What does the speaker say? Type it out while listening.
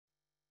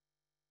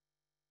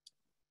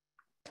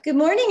Good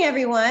morning,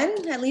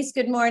 everyone. At least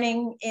good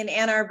morning in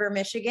Ann Arbor,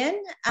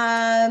 Michigan.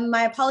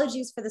 My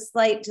apologies for the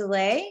slight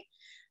delay.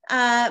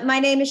 My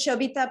name is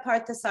Shobita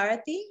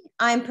Parthasarathi.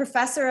 I'm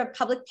professor of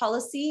public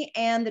policy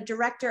and the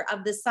director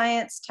of the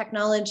Science,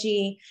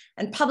 Technology,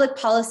 and Public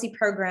Policy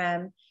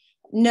program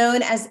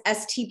known as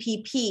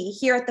STPP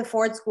here at the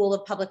Ford School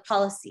of Public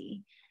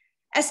Policy.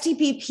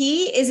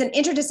 STPP is an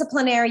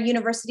interdisciplinary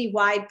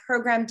university-wide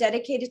program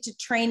dedicated to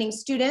training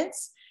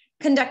students,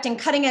 conducting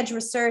cutting-edge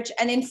research,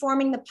 and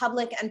informing the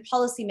public and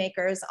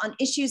policymakers on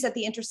issues at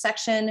the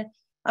intersection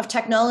of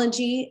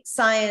technology,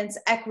 science,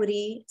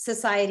 equity,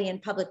 society,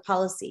 and public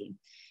policy.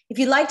 If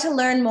you'd like to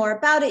learn more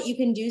about it, you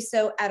can do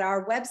so at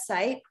our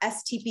website,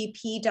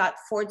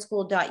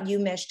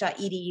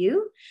 stpp.fordschool.umich.edu,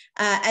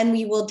 and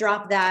we will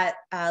drop that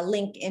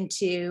link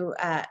into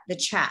the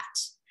chat.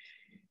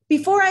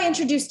 Before I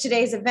introduce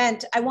today's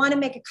event, I want to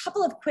make a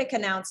couple of quick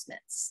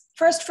announcements.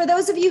 First, for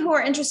those of you who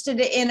are interested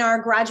in our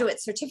graduate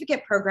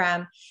certificate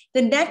program,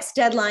 the next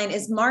deadline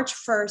is March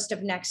 1st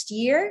of next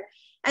year,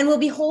 and we'll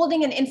be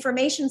holding an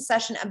information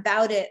session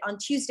about it on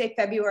Tuesday,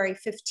 February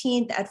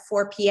 15th at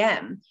 4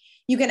 p.m.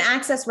 You can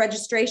access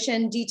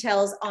registration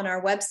details on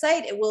our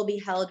website. It will be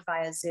held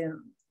via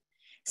Zoom.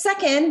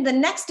 Second, the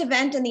next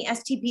event in the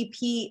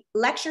STPP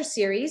lecture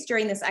series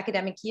during this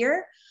academic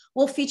year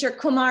will feature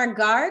Kumar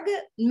Garg,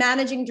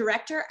 Managing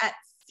Director at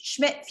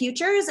Schmidt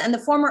Futures and the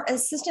former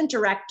Assistant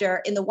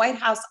Director in the White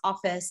House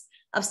Office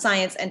of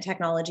Science and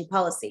Technology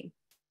Policy.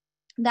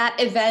 That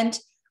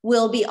event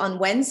will be on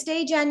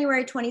Wednesday,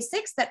 January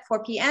 26th at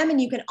 4 p.m. and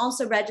you can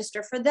also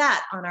register for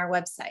that on our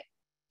website.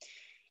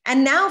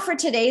 And now for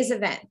today's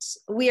event.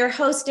 We are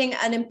hosting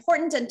an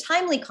important and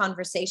timely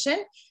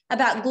conversation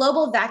about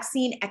global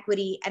vaccine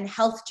equity and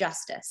health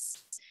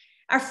justice.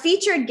 Our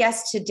featured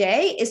guest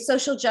today is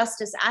social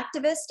justice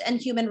activist and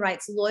human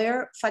rights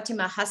lawyer,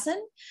 Fatima Hassan,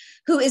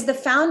 who is the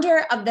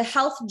founder of the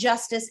Health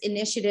Justice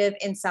Initiative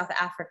in South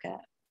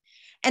Africa.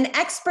 An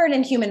expert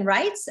in human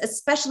rights,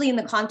 especially in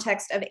the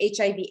context of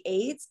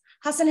HIV/AIDS,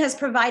 Hassan has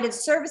provided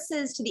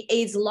services to the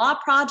AIDS Law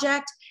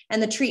Project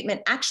and the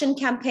Treatment Action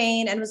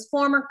Campaign and was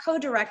former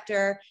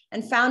co-director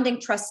and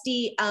founding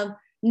trustee of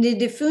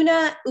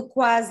Ndifuna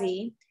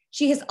Ukwazi.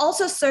 She has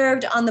also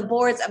served on the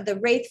boards of the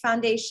Wraith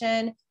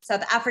Foundation,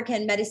 South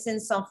African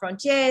Médecins Sans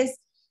Frontières,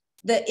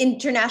 the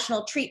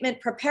International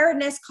Treatment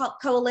Preparedness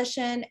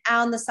Coalition,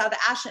 and the South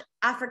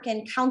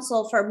African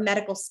Council for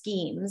Medical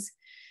Schemes.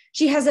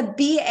 She has a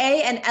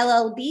BA and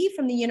LLB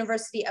from the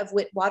University of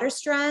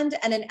Witwatersrand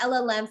and an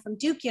LLM from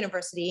Duke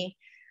University,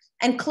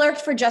 and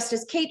clerked for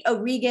Justice Kate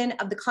O'Regan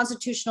of the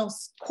Constitutional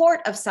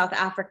Court of South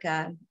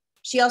Africa.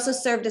 She also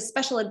served as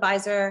special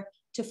advisor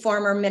to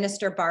former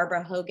Minister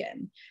Barbara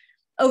Hogan.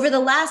 Over the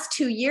last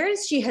 2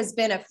 years, she has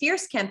been a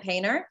fierce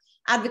campaigner,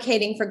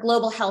 advocating for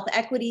global health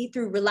equity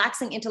through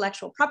relaxing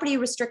intellectual property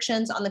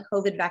restrictions on the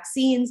COVID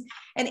vaccines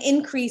and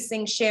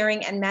increasing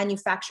sharing and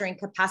manufacturing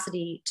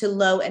capacity to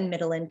low and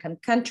middle income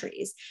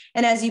countries.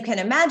 And as you can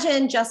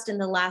imagine, just in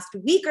the last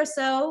week or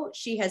so,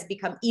 she has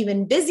become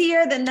even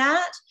busier than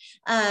that.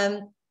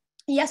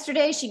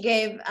 Yesterday, she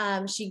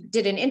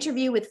did an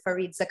interview with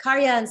Fareed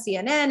Zakaria on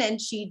CNN, and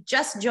she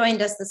just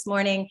joined us this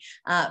morning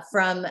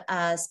from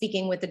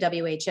speaking with the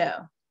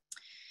WHO.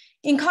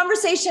 In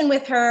conversation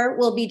with her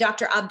will be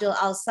Dr. Abdul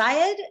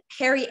El-Sayed,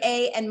 Harry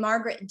A. and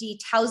Margaret D.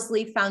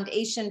 Towsley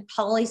Foundation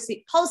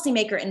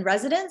Policymaker in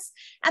Residence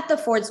at the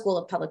Ford School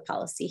of Public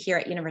Policy here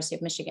at University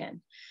of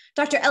Michigan.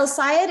 Dr.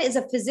 El-Sayed is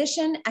a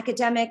physician,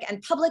 academic,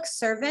 and public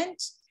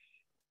servant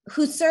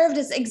who served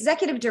as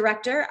executive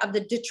director of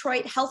the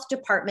Detroit Health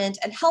Department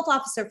and health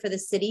officer for the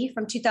city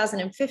from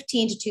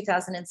 2015 to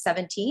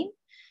 2017.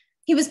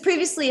 He was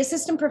previously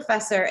assistant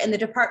professor in the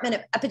Department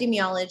of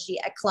Epidemiology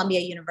at Columbia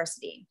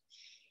University.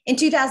 In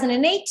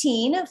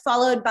 2018,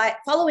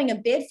 following a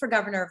bid for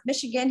governor of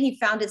Michigan, he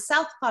founded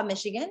Southpaw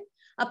Michigan,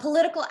 a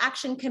political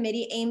action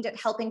committee aimed at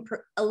helping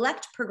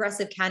elect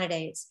progressive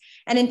candidates.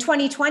 And in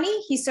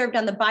 2020, he served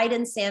on the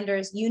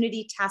Biden-Sanders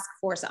Unity Task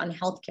Force on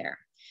Healthcare.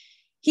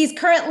 He's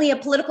currently a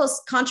political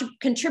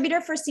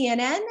contributor for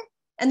CNN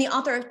and the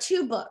author of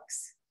 2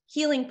 books,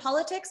 Healing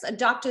Politics, A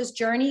Doctor's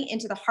Journey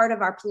into the Heart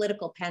of Our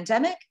Political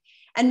Pandemic,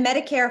 and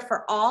Medicare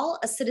for All,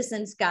 A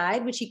Citizen's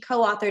Guide, which he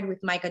co-authored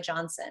with Micah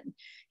Johnson.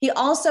 He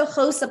also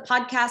hosts a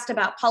podcast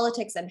about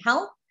politics and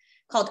health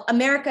called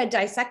America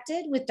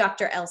Dissected with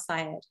Dr.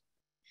 El-Sayed.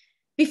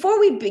 Before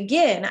we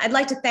begin, I'd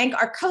like to thank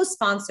our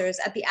co-sponsors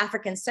at the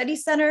African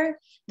Studies Center,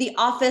 the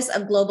Office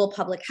of Global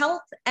Public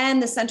Health,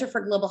 and the Center for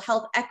Global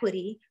Health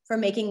Equity for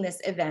making this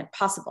event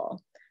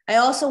possible. I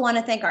also want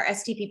to thank our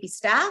STPP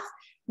staff,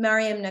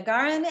 Mariam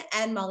Nagaran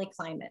and Molly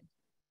Kleiman.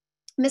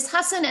 Ms.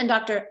 Hassan and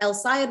Dr.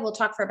 El-Sayed will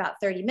talk for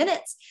about 30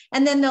 minutes,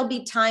 and then there'll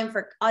be time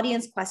for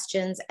audience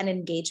questions and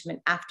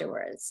engagement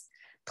afterwards.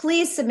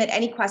 Please submit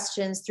any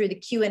questions through the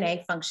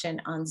Q&A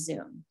function on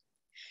Zoom.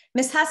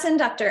 Ms. Hassan,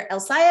 Dr.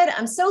 El-Sayed,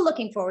 I'm so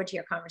looking forward to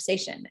your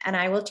conversation, and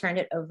I will turn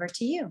it over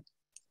to you.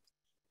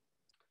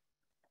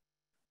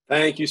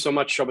 Thank you so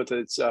much,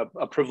 Shobita. It's a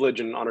privilege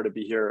and an honor to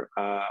be here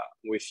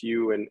with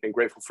you and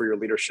grateful for your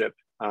leadership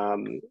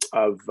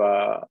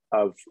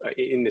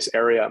in this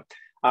area.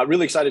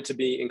 Really excited to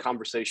be in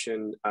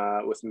conversation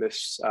with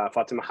Ms.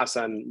 Fatima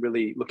Hassan.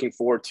 Really looking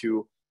forward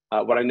to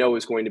what I know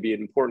is going to be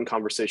an important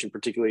conversation,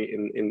 particularly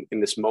in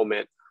this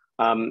moment.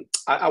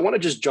 I want to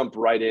just jump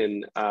right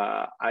in.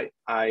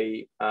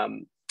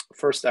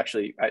 First,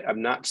 actually,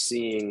 I'm not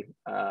seeing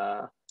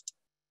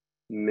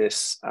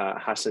Ms.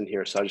 Hassan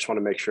here, so I just want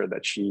to make sure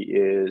that she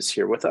is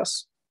here with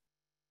us.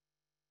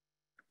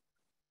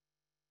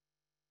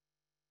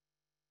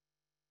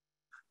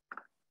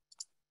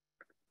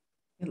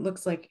 It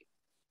looks like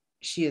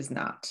she is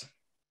not.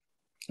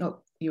 Oh,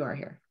 you are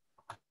here.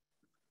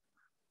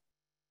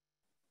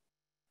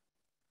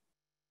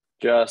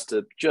 Just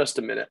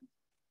a minute.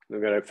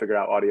 We're going to figure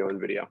out audio and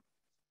video.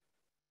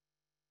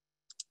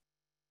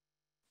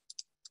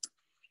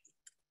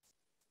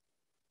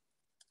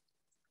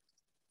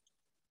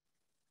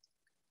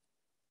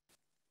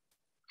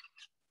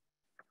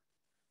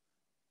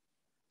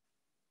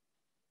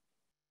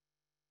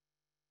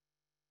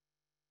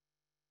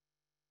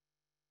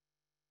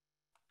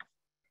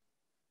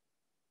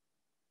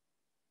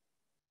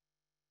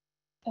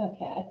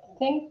 Okay, I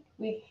think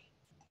we've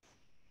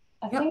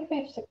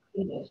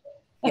succeeded.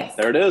 Yes.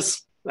 There it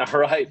is. All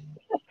right.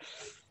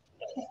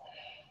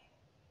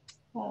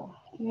 Oh,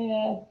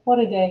 yeah, what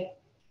a day.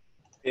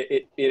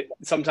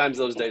 Sometimes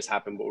those days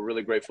happen, but we're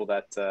really grateful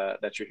that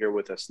that you're here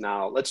with us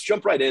now. Let's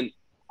jump right in.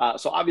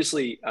 So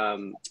obviously,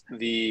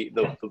 the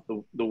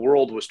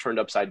world was turned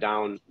upside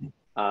down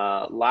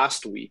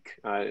last week.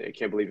 I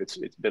can't believe it's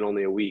been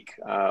only a week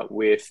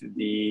with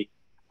the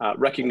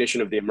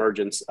recognition of the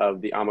emergence of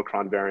the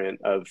Omicron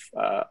variant of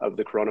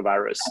the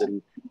coronavirus,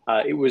 and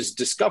it was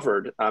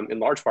discovered in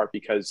large part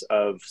because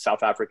of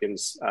South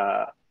Africans.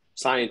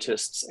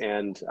 Scientists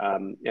and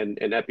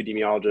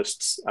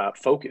epidemiologists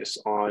focus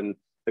on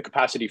the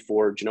capacity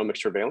for genomic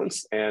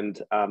surveillance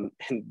and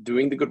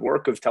doing the good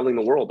work of telling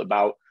the world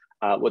about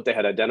what they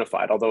had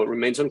identified, although it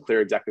remains unclear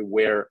exactly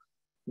where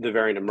the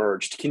variant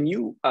emerged. Can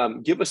you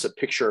give us a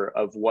picture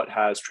of what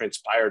has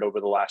transpired over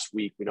the last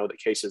week? We know that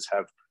cases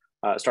have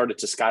started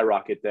to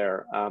skyrocket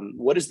there.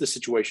 What is the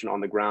situation on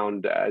the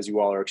ground as you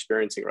all are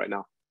experiencing right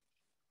now?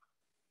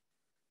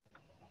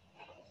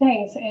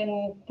 Thanks,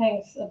 and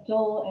thanks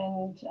Abdul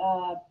and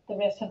the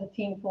rest of the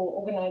team for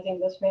organizing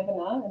this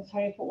webinar, and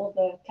sorry for all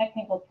the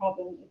technical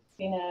problems. It's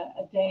been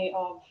a day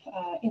of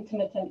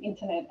intermittent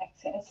internet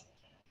access,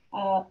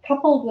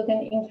 coupled with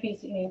an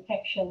increase in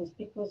infections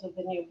because of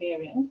the new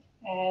variant.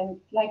 And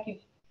like you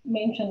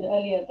mentioned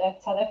earlier,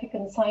 that South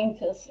African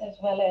scientists, as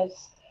well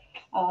as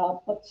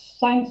but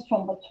scientists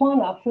from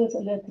Botswana, first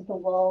alerted the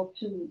world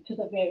to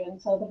the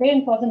variant. So the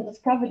variant wasn't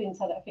discovered in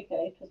South Africa.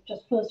 It was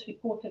just first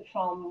reported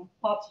from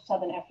parts of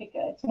Southern Africa.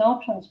 It's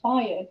now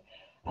transpired,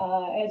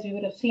 as you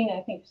would have seen,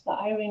 I think it's the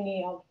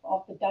irony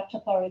of the Dutch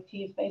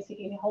authorities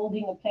basically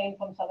holding a plane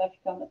from South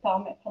Africa on the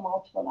tarmac for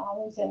multiple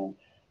hours and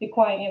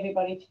requiring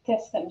everybody to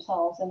test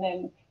themselves and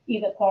then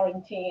either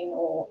quarantine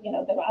or,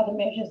 there were other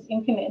measures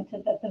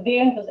implemented. That the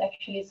variant was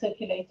actually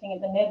circulating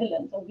in the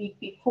Netherlands a week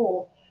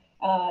before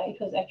it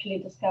was actually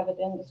discovered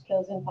and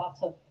disclosed in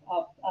parts of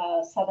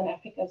Southern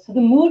Africa. So the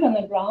mood on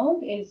the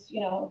ground is,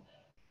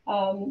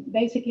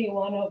 basically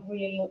one of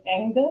real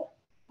anger,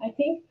 I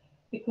think,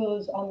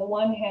 because on the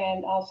one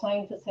hand, our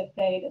scientists have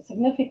played a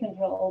significant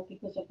role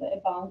because of the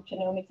advanced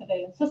genomic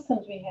surveillance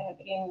systems we have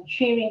in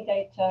sharing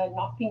data,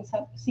 not being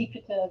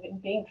secretive,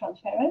 and being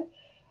transparent.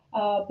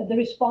 But the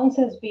response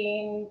has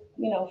been,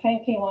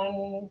 frankly,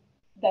 one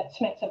that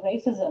smacks of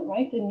racism,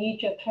 right? The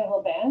knee-jerk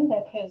travel ban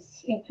that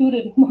has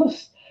included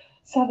most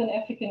Southern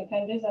African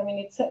countries. I mean,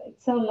 it's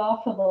so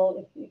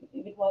laughable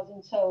if it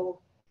wasn't so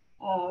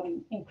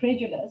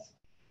incredulous.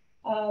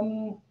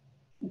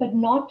 But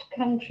not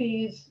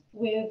countries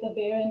where the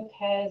variant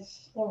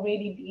has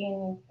already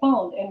been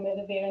found and where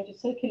the variant is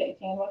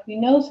circulating. And what we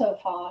know so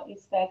far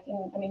is that,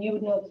 you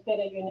would know this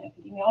better, you're an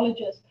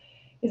epidemiologist,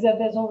 is that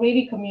there's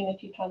already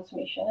community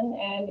transmission,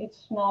 and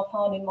it's now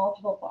found in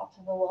multiple parts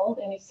of the world,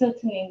 and it's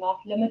certainly not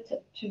limited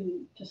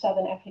to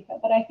Southern Africa.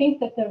 But I think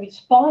that the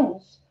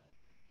response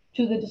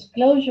to the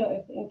disclosure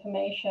of the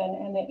information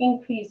and the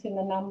increase in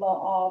the number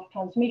of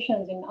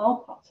transmissions in our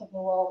parts of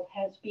the world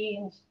has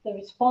been the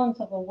response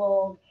of the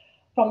world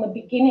from the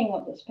beginning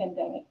of this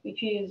pandemic,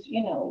 which is,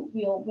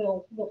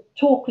 we'll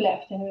talk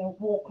left and we'll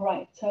walk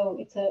right. So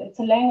it's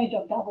a language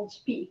of double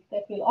speak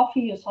that will offer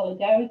you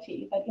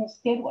solidarity, but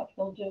instead what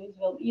we'll do is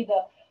we'll either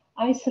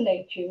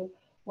isolate you,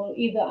 will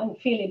either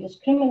unfairly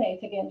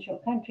discriminate against your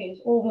countries,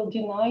 or will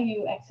deny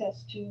you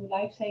access to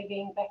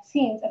life-saving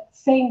vaccines at the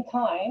same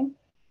time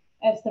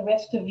as the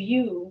rest of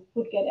you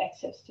would get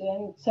access to.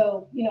 And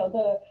so,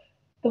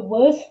 the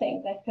worst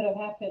thing that could have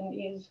happened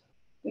is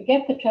we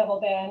get the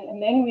travel ban,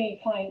 and then we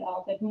find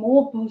out that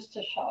more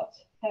booster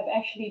shots have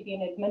actually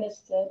been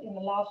administered in the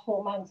last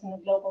 4 months in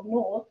the global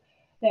north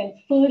than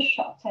first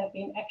shots have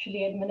been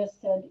actually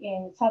administered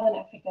in Southern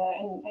Africa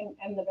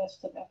and the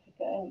rest of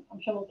Africa. And I'm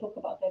sure we'll talk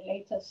about that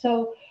later.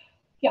 So,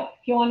 yeah,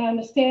 if you want to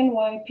understand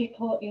why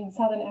people in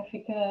Southern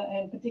Africa,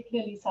 and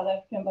particularly South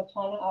Africa and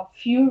Botswana, are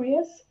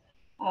furious,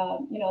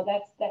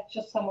 That's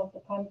just some of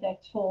the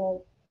context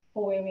for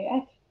where we're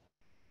at.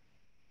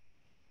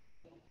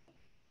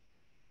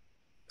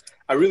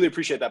 I really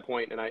appreciate that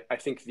point, and I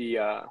think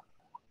the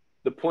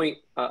point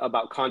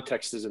about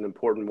context is an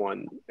important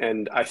one.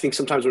 And I think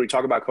sometimes when we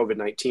talk about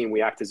COVID-19,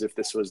 we act as if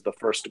this was the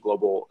first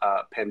global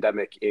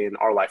pandemic in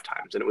our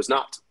lifetimes, and it was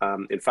not.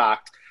 In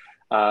fact,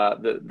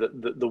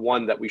 the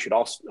one that we should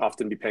also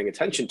often be paying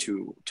attention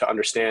to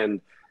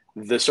understand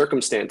the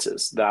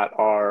circumstances that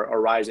are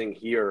arising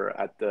here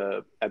at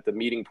the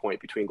meeting point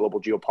between global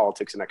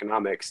geopolitics and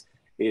economics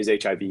is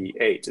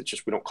HIV/AIDS. It's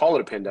just we don't call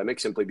it a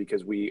pandemic simply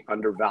because we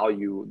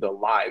undervalue the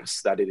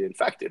lives that it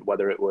infected,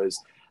 whether it was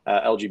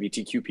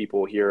LGBTQ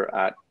people here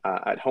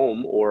at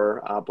home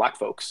or Black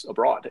folks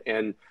abroad.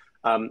 And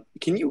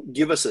can you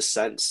give us a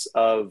sense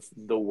of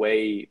the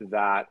way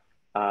that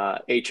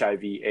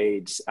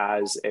HIV/AIDS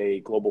as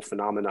a global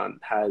phenomenon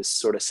has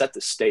sort of set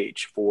the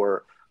stage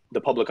for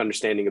the public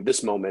understanding of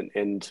this moment,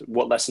 and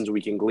what lessons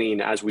we can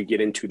glean as we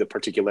get into the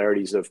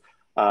particularities of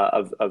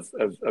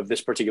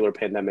this particular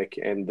pandemic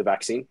and the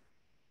vaccine?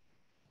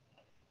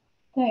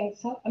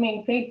 Thanks. I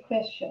mean, great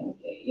question.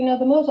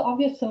 The most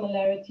obvious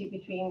similarity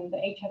between the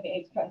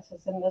HIV/AIDS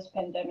crisis and this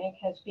pandemic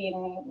has been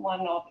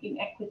one of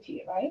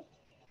inequity, right?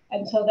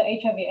 And so the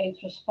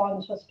HIV/AIDS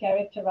response was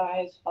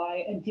characterized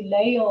by a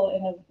denial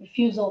and a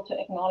refusal to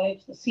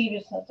acknowledge the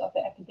seriousness of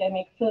the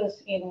epidemic,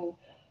 first in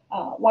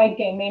white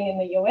gay men in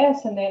the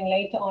US, and then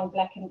later on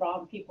Black and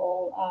brown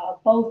people,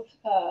 both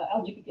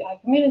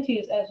LGBTI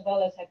communities as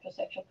well as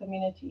heterosexual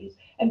communities,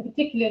 and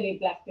particularly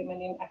Black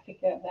women in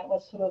Africa. That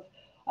was sort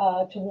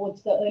of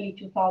towards the early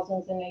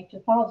 2000s and late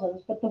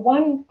 2000s. But the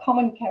one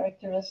common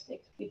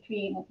characteristic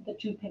between the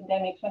two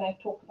pandemics when I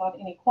talk about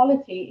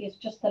inequality is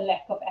just the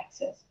lack of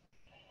access.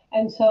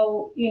 And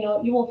so,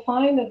 you will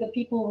find that the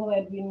people who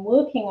had been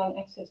working on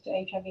access to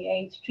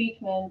HIV/AIDS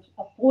treatment,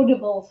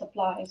 affordable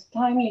supplies,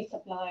 timely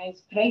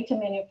supplies, greater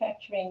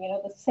manufacturing,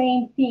 the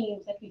same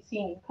themes that we've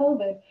seen in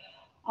COVID,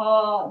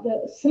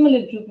 the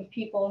similar group of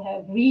people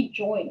have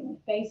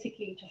rejoined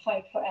basically to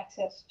fight for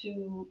access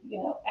to,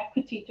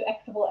 equity, to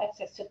equitable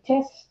access to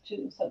tests,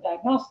 to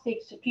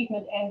diagnostics, to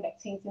treatment and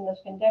vaccines in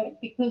this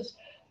pandemic. Because,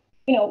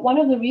 one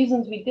of the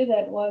reasons we did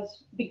that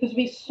was because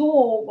we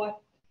saw what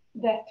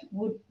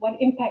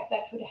impact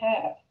that would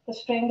have, the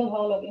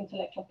stranglehold of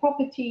intellectual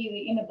property,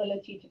 the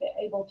inability to be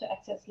able to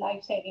access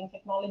life-saving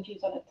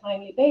technologies on a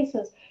timely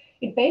basis.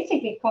 It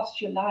basically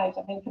costs you lives.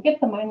 I mean,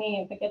 forget the money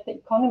and forget the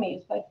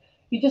economies, but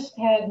you just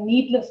have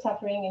needless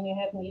suffering and you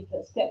have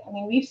needless death. I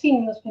mean, we've seen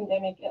in this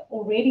pandemic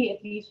already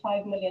at least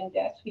 5 million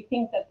deaths. We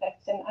think that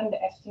that's an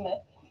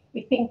underestimate.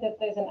 We think that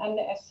there's an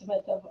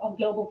underestimate of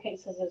global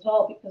cases as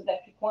well, because that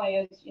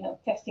requires,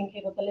 testing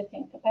capability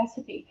and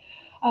capacity.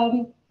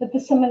 But the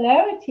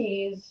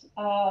similarities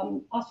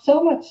are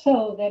so much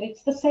so that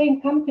it's the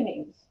same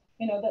companies.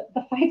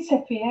 The fights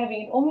that we're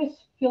having, it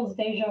almost feels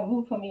deja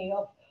vu for me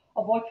of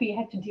what we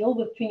had to deal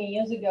with 20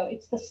 years ago.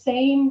 It's the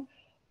same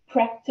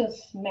practice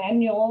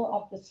manual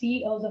of the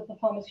CEOs of the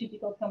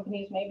pharmaceutical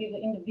companies. Maybe the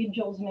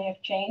individuals may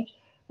have changed,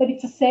 but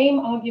it's the same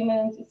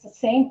arguments, it's the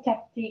same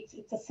tactics,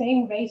 it's the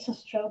same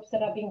racist tropes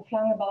that are being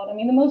flung about. I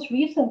mean, the most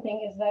recent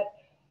thing is that,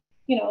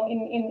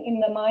 in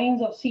the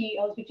minds of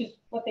CEOs, which is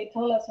what they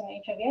told us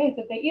in HIV/AIDS,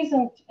 that there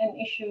isn't an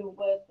issue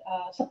with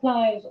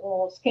supplies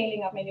or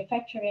scaling up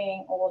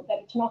manufacturing, or that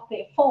it's not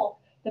their fault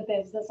that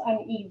there's this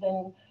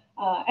uneven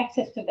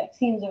access to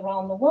vaccines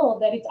around the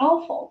world, that it's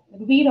our fault,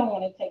 that we don't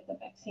want to take the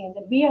vaccine,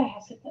 that we are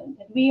hesitant,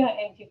 that we are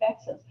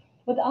anti-vaxxers,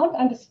 without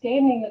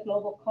understanding the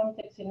global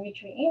context in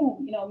which we're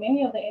in.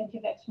 Many of the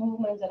anti-vax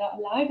movements that are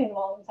alive and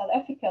well in South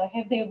Africa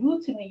have their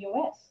roots in the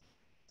US,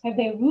 have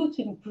their roots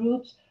in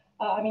groups.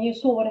 You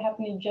saw what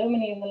happened in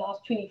Germany in the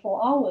last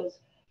 24 hours.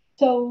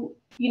 So,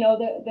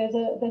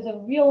 there's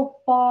a real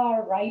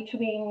far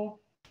right-wing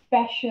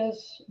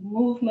fascist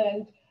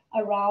movement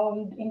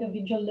around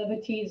individual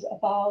liberties,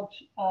 about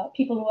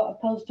people who are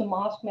opposed to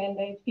mask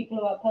mandates, people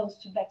who are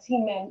opposed to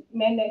vaccine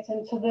mandates.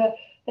 And so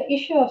the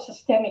issue of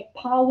systemic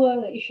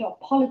power, the issue of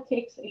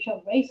politics, the issue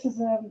of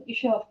racism, the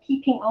issue of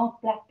keeping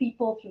out Black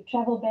people through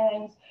travel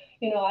bans.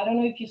 I don't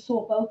know if you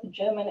saw, both the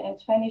German and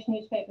Spanish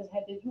newspapers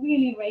had these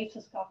really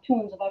racist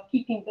cartoons about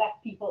keeping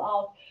Black people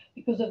out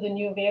because of the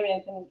new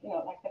variant. And,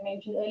 like I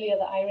mentioned earlier,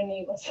 the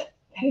irony was that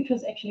it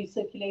was actually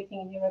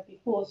circulating in Europe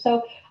before.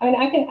 So,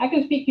 I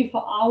can speak to you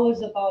for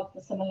hours about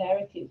the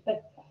similarities,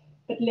 but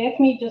let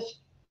me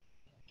just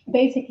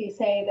basically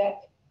say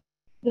that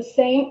the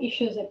same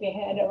issues that we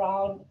had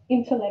around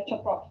intellectual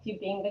property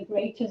being the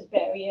greatest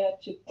barrier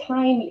to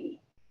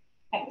timely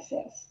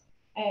access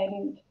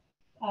and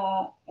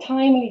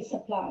timely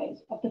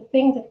supplies of the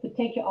things that could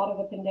take you out of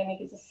a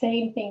pandemic is the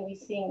same thing we're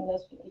seeing in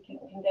this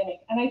particular pandemic.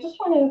 And I just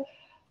want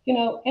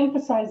to,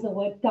 emphasize the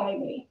word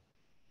timely,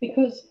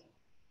 because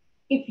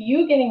if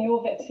you're getting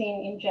your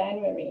vaccine in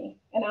January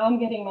and I'm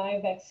getting my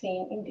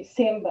vaccine in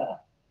December,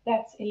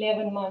 that's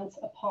 11 months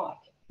apart.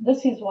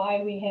 This is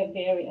why we have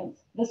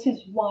variants. This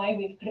is why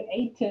we've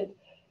created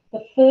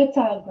the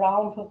fertile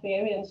ground for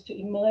variants to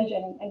emerge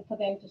and for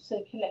them to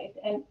circulate.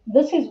 And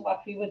this is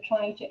what we were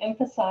trying to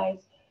emphasize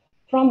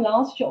from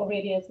last year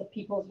already as the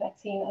People's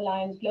Vaccine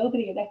Alliance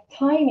globally, that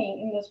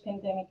timing in this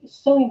pandemic is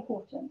so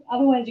important.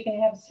 Otherwise, you're going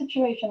to have a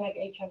situation like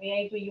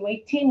HIV/AIDS where you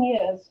wait 10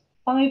 years,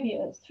 5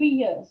 years, 3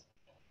 years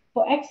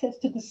for access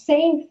to the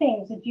same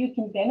things that you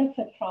can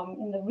benefit from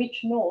in the rich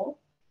north,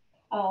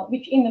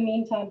 which in the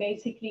meantime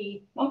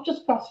basically not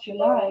just costs your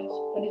lives,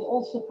 but is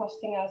also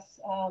costing us,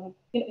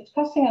 it's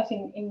costing us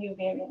in new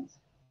variants.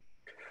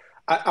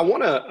 I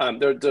want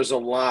to, there's a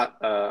lot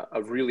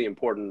of really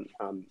important,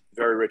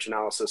 very rich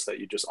analysis that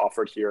you just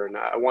offered here. And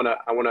I want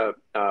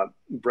to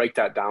break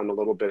that down a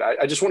little bit.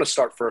 I just want to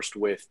start first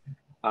with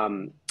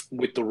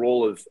the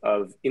role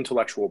of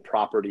intellectual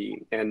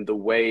property and the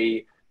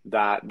way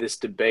that this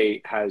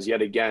debate has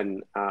yet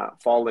again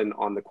fallen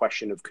on the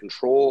question of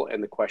control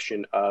and the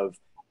question of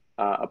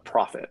a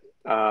profit.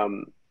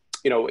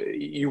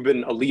 You've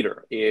been a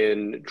leader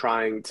in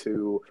trying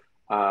to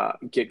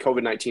get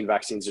COVID-19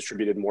 vaccines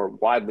distributed more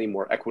widely,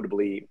 more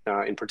equitably,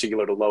 in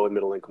particular to low and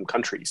middle income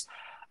countries.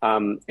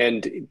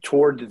 And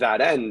toward that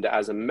end,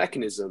 as a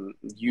mechanism,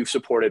 you've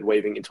supported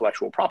waiving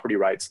intellectual property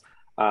rights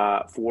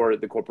for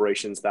the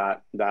corporations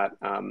that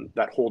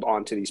hold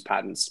on to these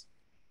patents.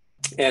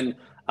 And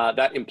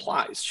that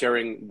implies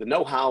sharing the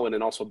know-how and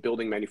then also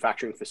building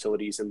manufacturing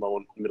facilities in low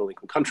and middle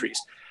income countries.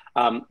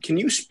 Can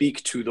you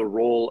speak to the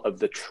role of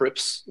the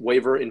TRIPS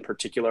waiver in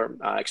particular,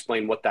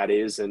 explain what that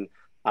is and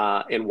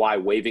why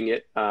waiving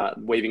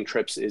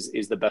TRIPS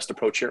is the best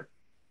approach here?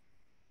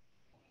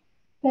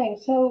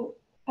 Thanks. So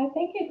I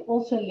think it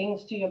also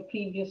links to your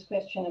previous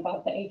question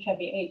about the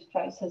HIV/AIDS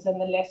crisis and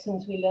the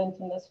lessons we learned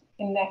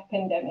in that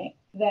pandemic,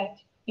 that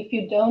if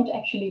you don't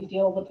actually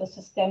deal with the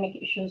systemic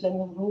issues and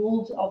the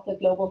rules of the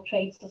global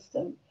trade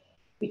system,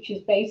 which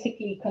is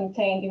basically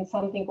contained in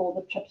something called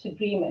the TRIPS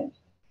agreement,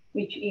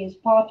 which is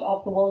part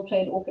of the World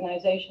Trade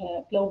Organization,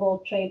 a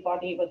global trade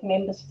body with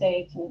member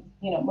states, and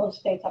most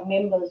states are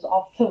members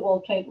of the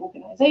World Trade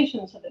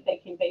Organization so that they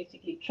can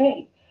basically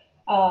trade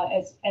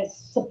as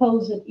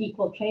supposed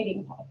equal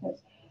trading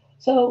partners.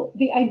 So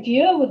the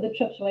idea with the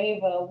TRIPS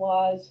waiver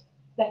was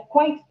that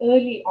quite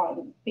early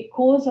on,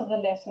 because of the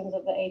lessons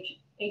of the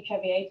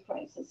HIV/AIDS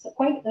crisis, so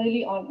quite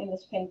early on in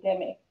this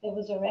pandemic, there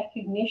was a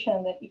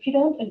recognition that if you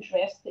don't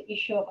address the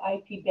issue of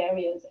IP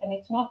barriers, and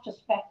it's not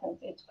just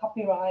patents, it's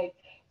copyright,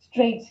 it's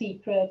trade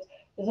secrets,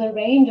 there's a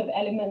range of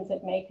elements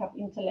that make up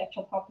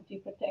intellectual property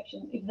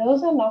protection. If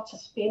those are not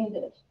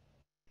suspended,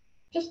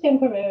 just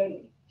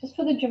temporarily, just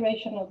for the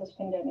duration of this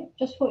pandemic,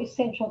 just for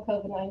essential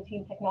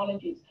COVID-19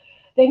 technologies,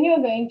 then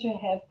you're going to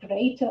have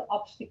greater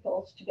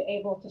obstacles to be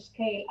able to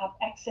scale up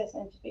access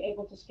and to be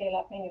able to scale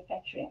up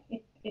manufacturing.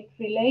 It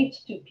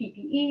relates to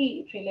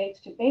PPE, it relates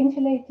to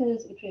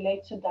ventilators, it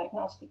relates to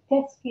diagnostic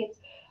test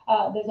kits.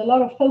 There's a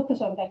lot of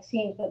focus on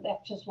vaccines, but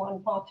that's just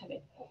one part of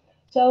it.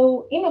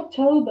 So in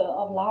October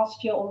of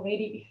last year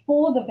already,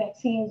 before the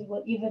vaccines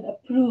were even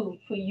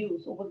approved for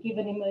use or were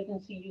given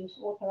emergency use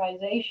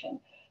authorization,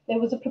 there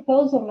was a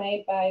proposal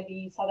made by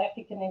the South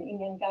African and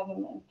Indian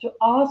government to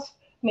ask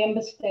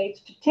member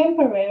states to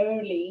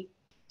temporarily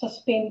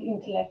suspend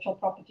intellectual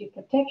property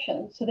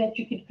protection so that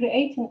you could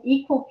create an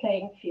equal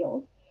playing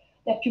field,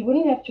 that you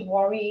wouldn't have to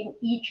worry in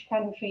each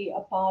country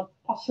about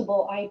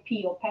possible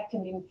IP or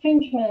patent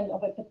infringement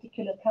of a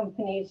particular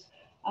company's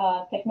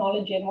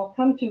technology. And we'll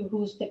come to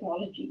whose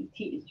technology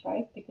it is,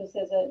 right? Because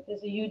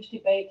there's a huge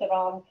debate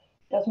around,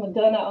 does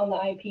Moderna own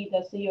the IP?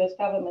 Does the US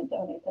government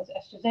own it? Does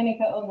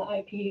AstraZeneca own the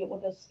IP? Or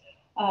does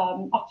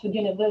Oxford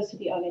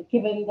University own it,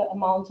 given the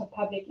amounts of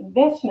public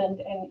investment?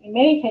 And in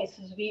many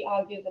cases, we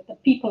argue that the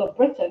people of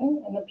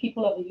Britain and the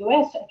people of the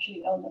US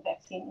actually own the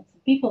vaccine. It's the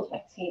people's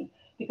vaccine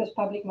because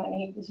public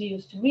money is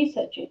used to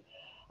research it.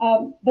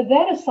 But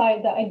that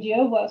aside, the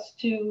idea was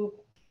to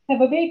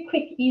have a very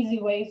quick,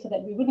 easy way so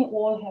that we wouldn't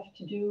all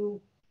have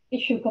to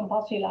issue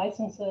compulsory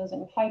licenses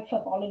and fight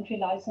for voluntary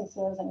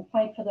licenses and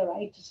fight for the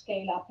right to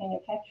scale up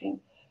manufacturing,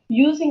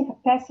 using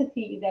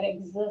capacity that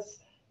exists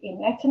in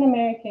Latin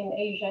America, in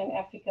Asia, and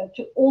Africa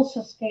to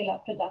also scale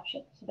up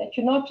production so that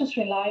you're not just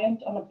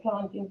reliant on a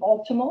plant in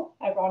Baltimore,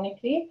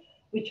 ironically,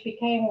 which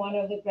became one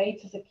of the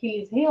greatest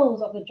Achilles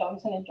heels of the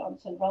Johnson &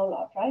 Johnson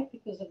rollout, right,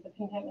 because of the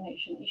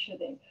contamination issue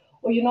there.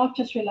 Or you're not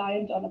just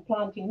reliant on a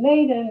plant in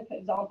Leiden, for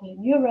example,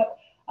 in Europe,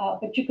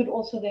 but you could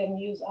also then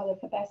use other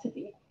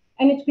capacity.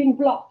 And it's been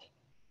blocked.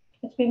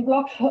 It's been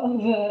blocked for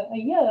over a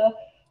year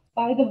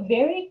by the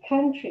very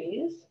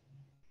countries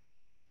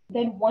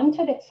that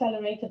wanted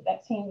accelerated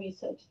vaccine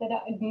research, that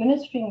are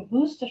administering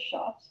booster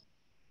shots,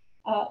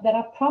 that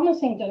are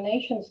promising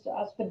donations to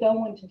us, but don't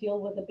want to deal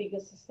with the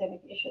biggest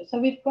systemic issues. So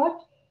we've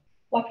got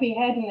what we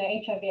had in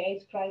the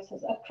HIV/AIDS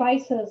crisis, a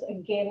crisis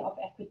again of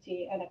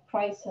equity and a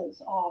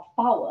crisis of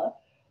power,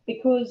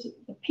 because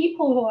the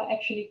people who are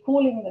actually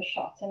calling the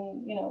shots,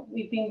 and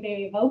we've been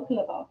very vocal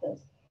about this,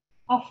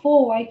 are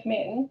 4 white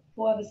men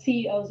who are the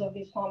CEOs of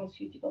these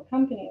pharmaceutical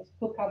companies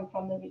who come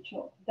from the rich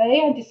north.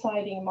 They are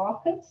deciding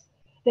markets,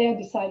 they are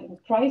deciding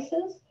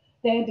prices,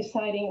 they are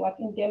deciding what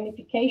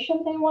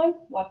indemnification they want,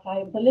 what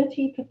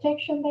liability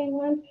protection they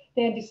want,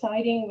 they are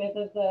deciding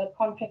whether the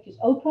contract is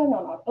open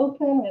or not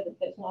open, whether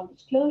there's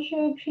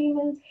non-disclosure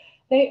agreements.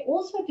 they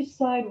also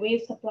decide where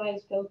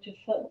supplies go to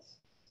first.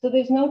 So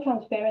there's no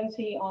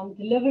transparency on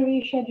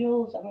delivery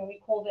schedules. I mean, we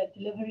call that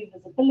delivery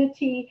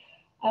visibility.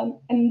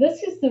 And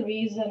this is the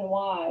reason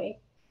why,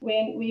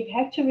 when we've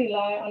had to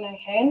rely on a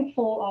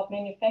handful of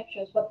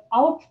manufacturers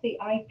without the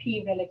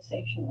IP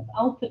relaxation,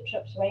 without the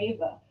TRIPS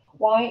waiver,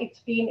 why it's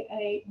been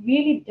a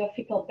really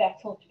difficult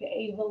battle to be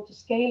able to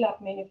scale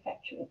up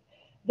manufacturing.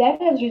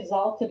 That has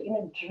resulted in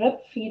a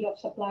drip feed of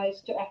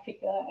supplies to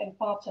Africa and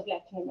parts of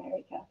Latin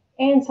America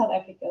and South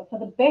Africa. For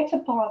the better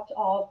part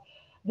of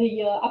the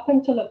year, up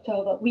until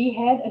October, we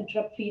had a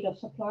drip feed of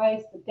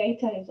supplies. The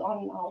data is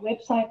on our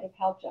website, the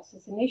Health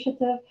Justice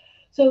Initiative.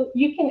 So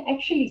you can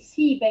actually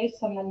see,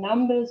 based on the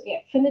numbers,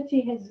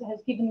 Affinity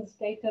has given this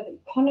data, The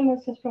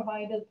Economist has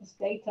provided this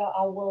data,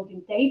 our World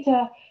in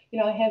Data,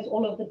 has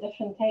all of the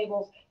different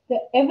tables. The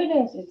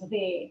evidence is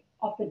there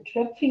of the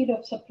drip feed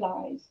of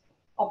supplies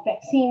of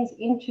vaccines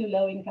into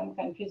low-income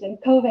countries, and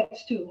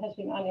COVAX too has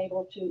been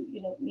unable to,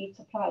 meet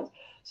supplies.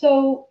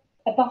 So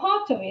at the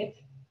heart of it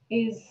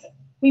is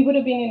we would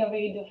have been in a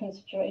very different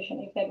situation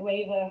if that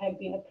waiver had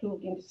been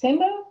approved in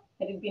December,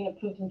 had it been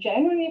approved in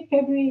January,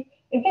 February.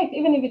 In fact,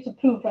 even if it's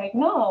approved right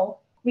now,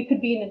 we could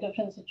be in a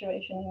different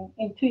situation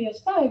in 2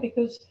 years' time,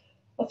 because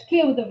what's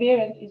clear with the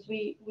variant is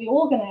we're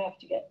all going to have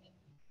to get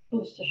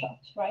booster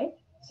shots, right?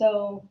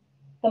 So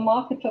the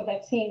market for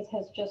vaccines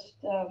has just,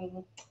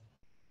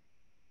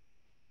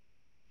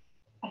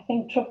 I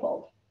think,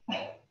 tripled.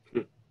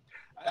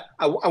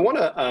 I want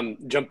to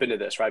jump into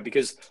this, right?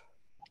 Because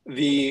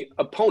the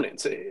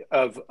opponents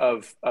of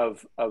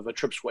a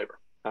TRIPS waiver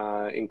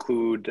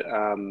include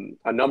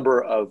a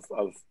number of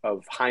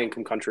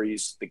high-income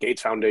countries, the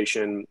Gates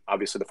Foundation,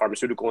 obviously the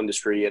pharmaceutical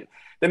industry, and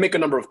they make a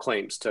number of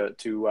claims to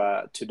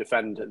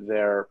defend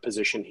their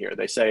position here.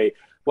 They say,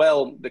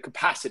 well, the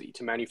capacity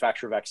to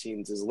manufacture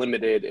vaccines is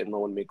limited in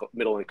low and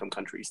middle-income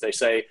countries. They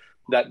say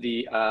that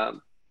the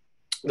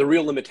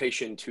real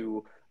limitation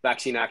to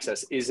vaccine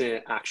access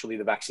isn't actually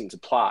the vaccine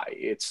supply;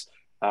 it's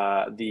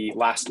the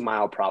last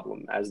mile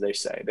problem, as they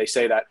say. They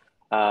say that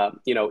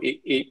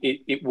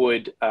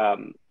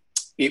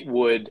it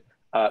would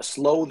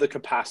slow the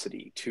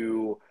capacity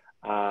to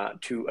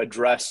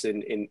address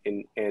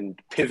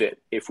and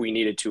pivot if we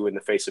needed to in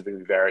the face of a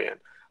new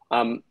variant.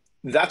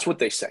 That's what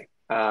they say.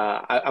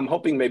 I'm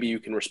hoping maybe you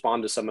can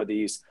respond to some of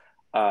these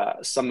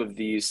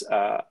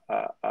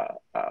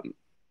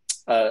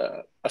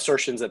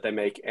assertions that they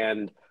make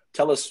and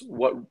tell us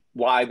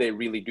why they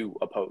really do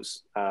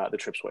oppose the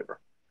TRIPS waiver.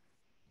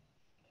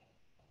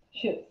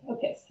 Sure.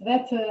 Okay. So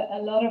that's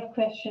a lot of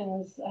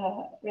questions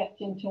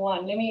wrapped into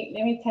one. Let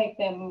me take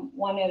them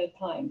one at a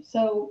time.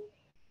 So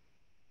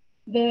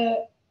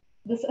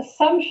this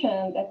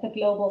assumption that the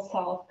global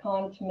South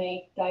can't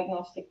make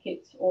diagnostic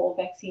kits or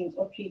vaccines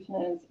or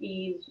treatments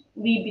is,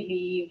 we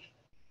believe,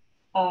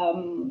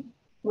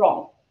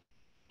 wrong.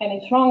 And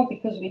it's wrong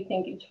because we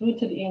think it's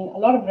rooted in a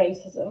lot of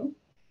racism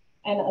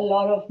and a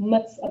lot of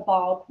myths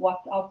about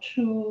what our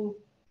true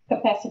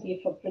capacity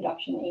for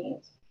production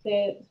is.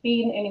 There's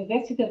been an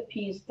investigative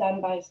piece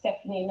done by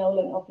Stephanie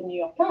Nolan of the New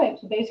York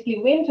Times, who basically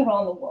went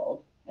around the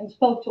world and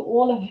spoke to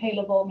all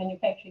available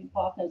manufacturing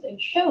partners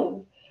and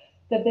showed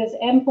that there's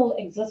ample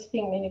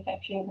existing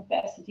manufacturing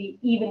capacity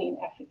even in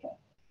Africa.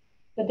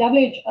 The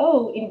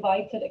WHO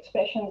invited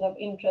expressions of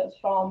interest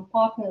from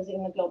partners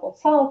in the global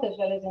South as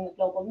well as in the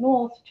global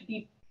North to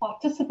be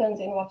participants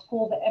in what's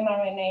called the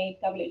mRNA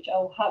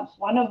WHO hubs,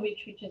 one of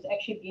which is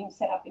actually being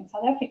set up in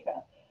South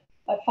Africa.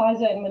 But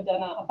Pfizer and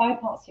Moderna are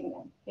bypassing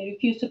them. They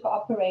refuse to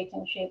cooperate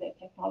and share their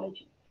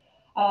technology.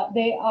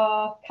 There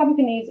are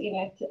companies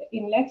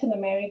in Latin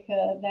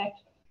America that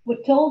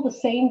were told the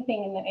same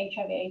thing in the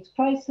HIV/AIDS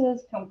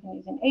crisis,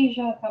 companies in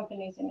Asia,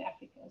 companies in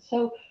Africa.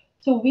 So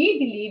we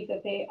believe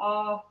that there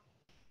are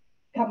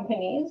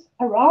companies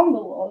around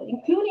the world,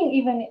 including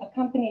even a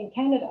company in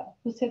Canada,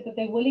 who said that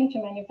they're willing to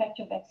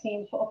manufacture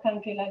vaccines for a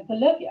country like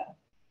Bolivia.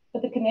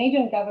 But the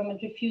Canadian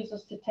government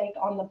refuses to take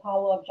on the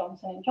power of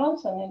Johnson &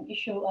 Johnson and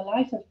issue a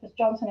license, because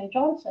Johnson &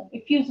 Johnson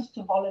refuses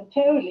to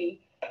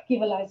voluntarily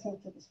give a license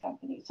to this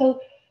company.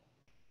 So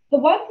the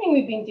one thing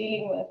we've been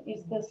dealing with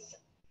is this,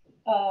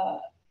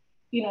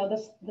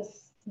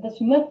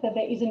 this myth that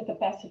there isn't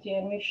capacity,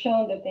 and we've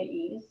shown that there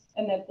is,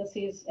 and that this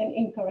is an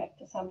incorrect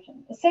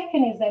assumption. The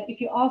second is that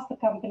if you ask the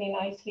company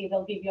nicely,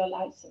 they'll give you a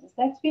license.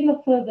 That's been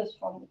the furthest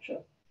from the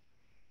truth.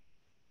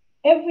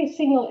 Every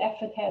single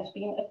effort has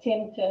been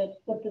attempted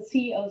with the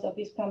CEOs of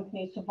these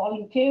companies to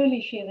voluntarily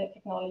share their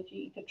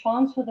technology, to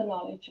transfer the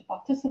knowledge, to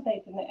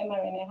participate in the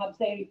mRNA hubs.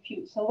 They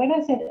refuse. So when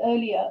I said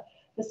earlier,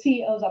 the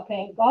CEOs are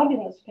playing God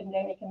in this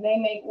pandemic and they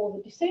make all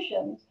the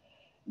decisions,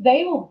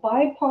 they will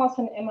bypass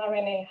an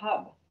mRNA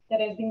hub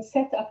that has been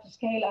set up to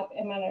scale up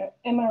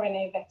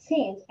mRNA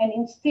vaccines and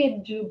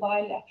instead do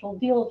bilateral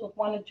deals with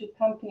one or two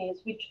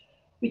companies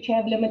which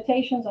have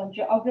limitations on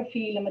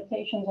geography,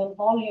 limitations on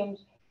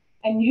volumes.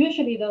 And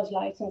usually those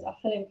licenses are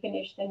fill and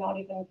finish. They're not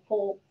even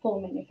full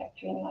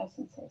manufacturing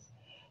licenses.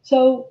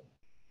 So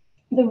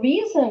the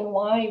reason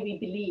why we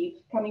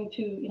believe, coming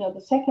to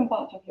the second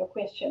part of your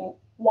question,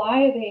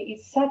 why there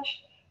is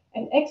such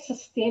an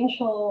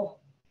existential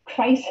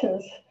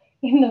crisis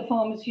in the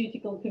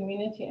pharmaceutical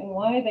community and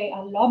why they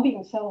are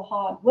lobbying so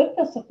hard with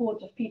the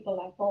support of people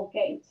like Bill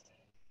Gates,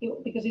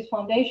 because his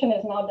foundation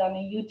has now done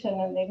a U-turn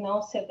and they've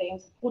now said they're in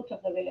support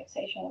of the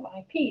relaxation of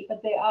IP.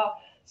 But there are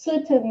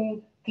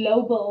certain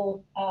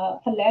global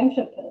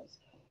philanthropists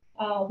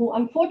who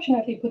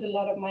unfortunately put a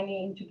lot of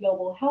money into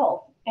global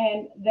health,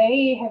 and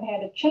they have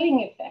had a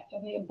chilling effect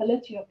on the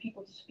ability of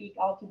people to speak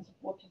out in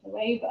support of the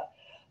waiver.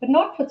 But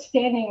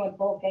notwithstanding what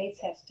Bill Gates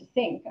has to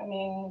think, I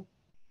mean,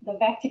 the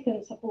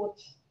Vatican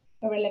supports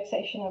a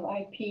relaxation of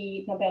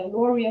IP, Nobel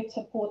laureates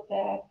support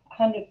that,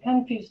 100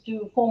 countries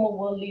do, former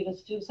world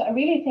leaders do. So I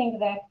really think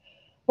that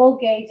Bill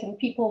Gates and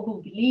people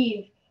who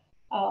believe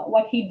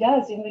what he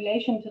does in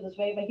relation to this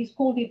waiver, he's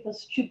called it the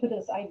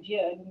stupidest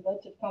idea, in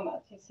inverted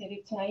commas. He said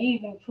it's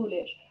naive and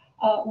foolish,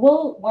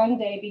 will one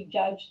day be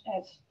judged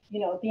as,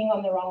 being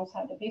on the wrong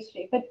side of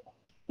history. But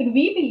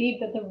we believe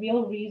that the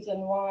real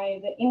reason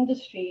why the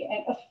industry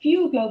and a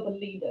few global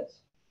leaders,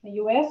 the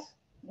US,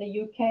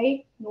 the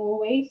UK,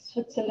 Norway,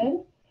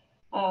 Switzerland,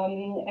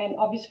 and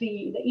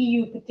obviously the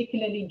EU,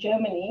 particularly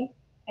Germany,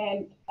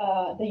 and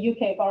the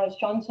UK, Boris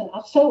Johnson,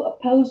 are so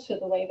opposed to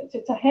the waivers.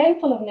 It's a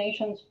handful of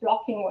nations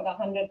blocking what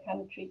 100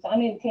 countries,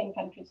 110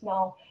 countries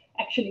now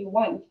actually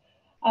want.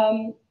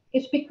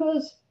 It's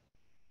because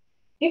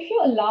if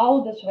you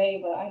allow this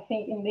waiver, I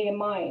think in their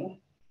mind,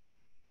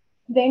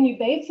 then you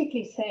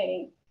basically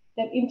say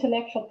that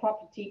intellectual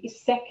property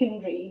is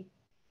secondary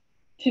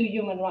to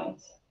human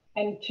rights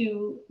and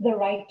to the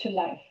right to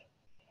life.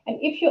 And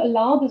if you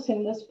allow this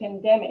in this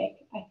pandemic,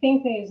 I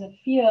think there is a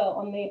fear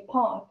on their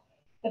part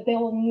that they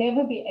will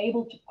never be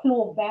able to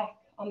claw back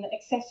on the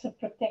excessive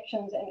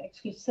protections and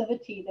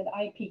exclusivity that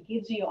IP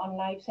gives you on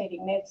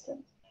life-saving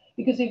medicines.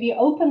 Because if you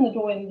open the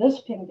door in this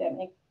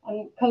pandemic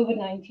on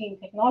COVID-19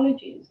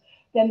 technologies,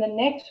 then the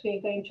next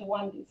we're going to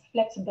want is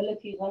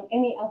flexibilities on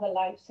any other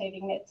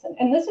life-saving medicine.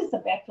 And this is the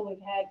battle we've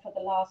had for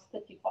the last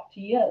 30, 40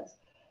 years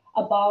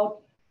about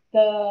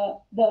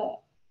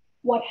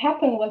what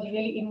happened was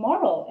really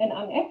immoral and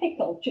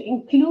unethical to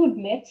include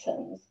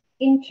medicines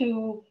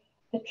into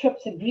the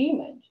TRIPS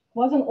agreement. It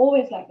wasn't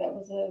always like that. It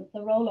was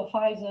the role of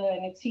Pfizer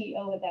and its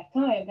CEO at that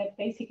time that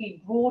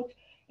basically brought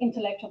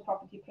intellectual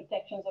property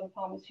protections on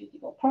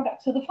pharmaceutical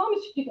products. So the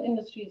pharmaceutical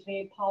industry is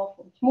very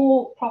powerful. It's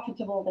more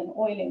profitable than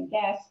oil and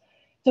gas.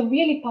 It's a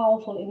really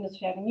powerful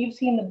industry. I mean, you've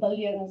seen the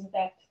billions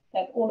that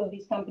all of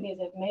these companies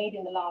have made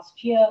in the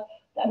last year.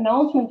 The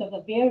announcement of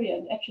the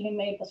variant actually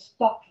made the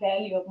stock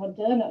value of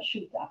Moderna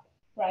shoot up,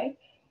 right?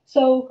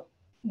 So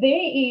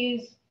there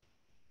is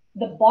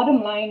the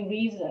bottom line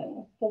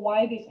reason for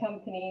why these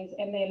companies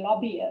and their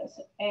lobbyists,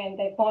 and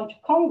they've gone to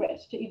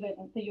Congress, to even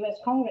the US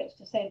Congress,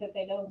 to say that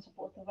they don't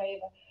support the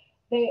waiver.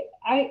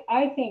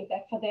 I think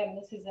that for them,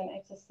 this is an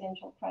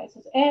existential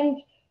crisis. And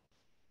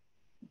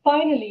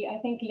finally, I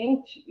think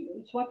linked to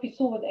it's what we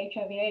saw with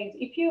HIV/AIDS.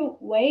 If you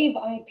waive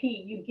IP,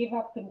 you give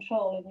up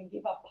control and you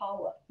give up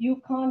power.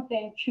 You can't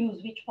then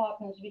choose which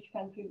partners, which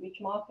country, which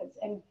markets.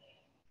 And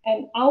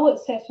our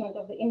assessment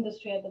of the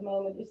industry at the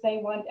moment is they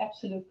want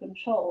absolute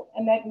control,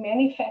 and that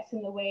manifests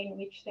in the way in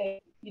which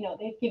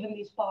they've given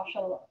these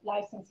partial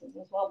licenses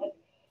as well. But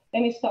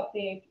let me stop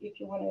there if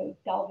you want to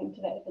delve into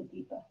that a bit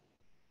deeper.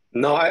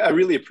 No, I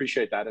really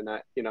appreciate that, and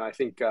I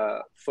think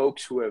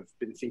folks who have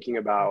been thinking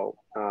about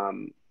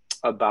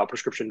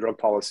prescription drug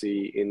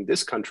policy in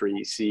this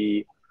country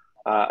see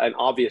an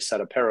obvious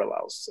set of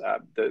parallels.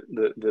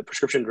 The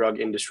prescription drug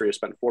industry has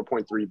spent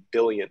 $4.3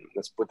 billion,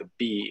 that's with a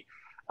B,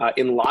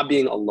 in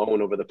lobbying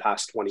alone over the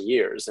past 20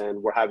 years.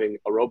 And we're having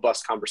a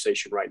robust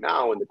conversation right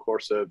now in the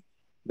course of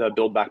the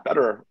Build Back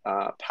Better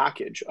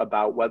package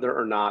about whether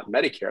or not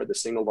Medicare, the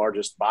single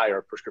largest buyer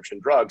of prescription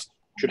drugs,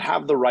 should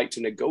have the right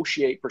to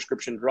negotiate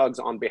prescription drugs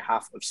on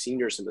behalf of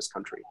seniors in this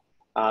country,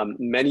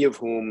 many of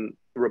whom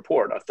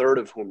report, a third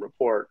of whom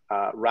report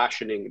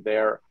rationing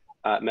their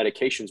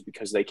medications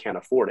because they can't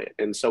afford it.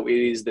 And so it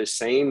is the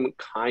same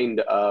kind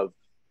of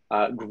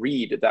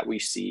greed that we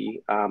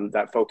see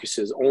that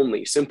focuses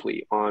only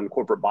simply on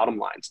corporate bottom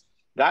lines.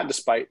 That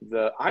despite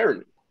the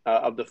irony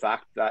of the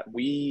fact that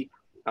we,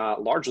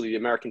 largely the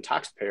American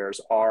taxpayers,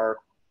 are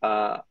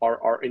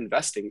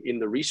investing in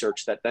the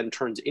research that then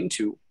turns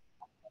into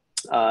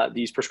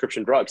these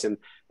prescription drugs. And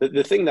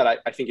the thing that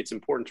I think it's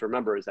important to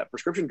remember is that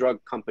prescription drug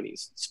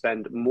companies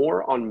spend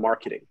more on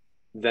marketing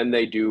than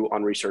they do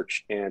on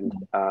research and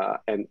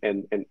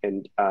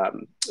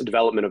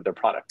development of their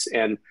products.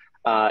 And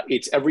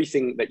it's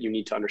everything that you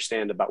need to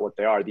understand about what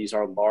they are. These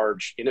are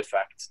large, in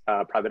effect,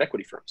 private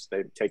equity firms.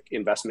 They take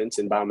investments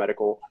in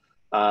biomedical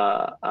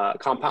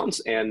compounds,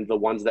 and the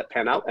ones that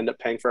pan out end up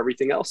paying for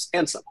everything else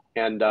and some.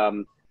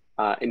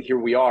 And here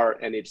we are,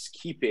 and it's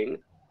keeping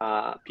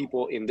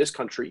people in this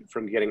country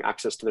from getting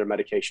access to their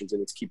medications,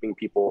 and it's keeping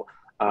people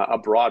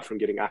abroad from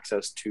getting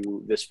access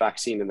to this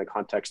vaccine in the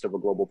context of a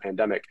global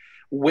pandemic.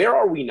 Where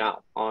are we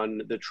now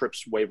on the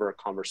TRIPS waiver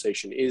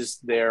conversation? Is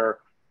there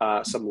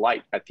some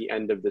light at the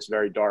end of this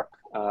very dark,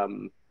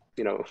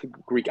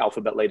 Greek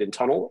alphabet-laden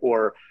tunnel,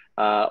 or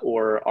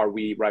are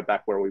we right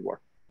back where we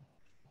were?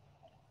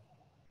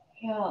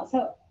 Yeah,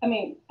 so I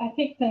mean, I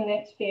think the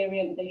next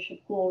variant they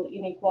should call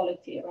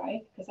inequality,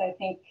 right? Because I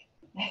think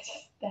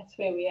that's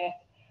where we're at.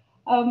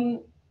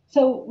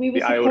 So we were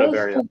The iota supposed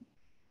variant.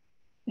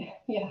 to,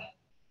 yeah,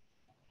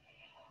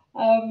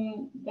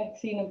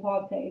 vaccine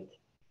apartheid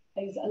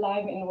is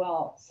alive and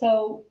well.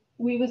 So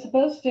we were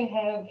supposed to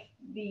have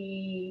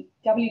the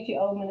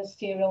WTO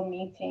ministerial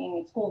meeting.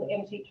 It's called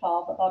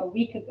MC12 about a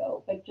week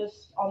ago, but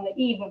just on the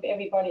eve of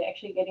everybody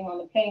actually getting on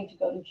the plane to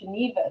go to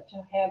Geneva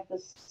to have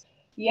this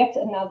yet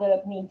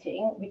another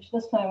meeting, which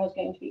this time was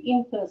going to be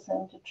in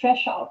person to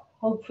trash out,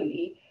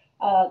 hopefully,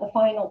 the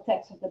final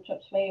text of the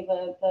TRIPS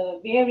waiver, the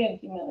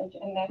variant emerged,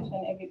 and that's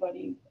when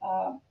everybody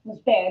was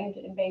banned,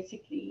 and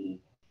basically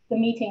the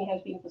meeting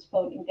has been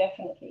postponed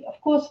indefinitely. Of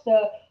course,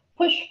 the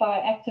push by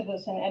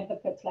activists and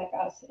advocates like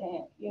us,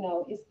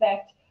 is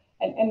that,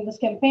 and this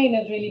campaign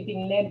has really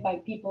been led by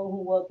people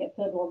who work at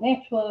Third World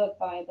Network,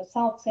 by the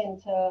South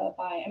Center,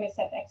 by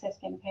MSF Access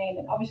Campaign,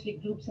 and obviously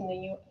groups in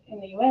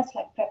the US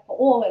like Prep for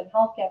All and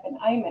Health Gap and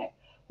IMAC,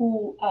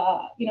 who,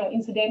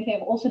 incidentally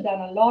have also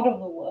done a lot of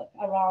the work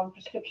around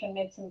prescription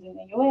medicines in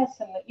the US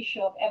and the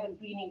issue of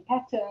evergreening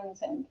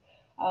patents, and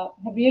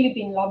have really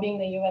been lobbying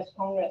the US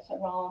Congress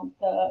around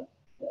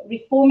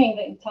reforming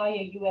the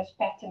entire US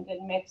patent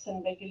and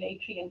medicine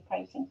regulatory and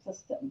pricing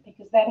system,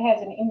 because that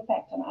has an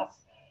impact on us.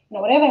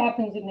 Whatever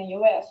happens in the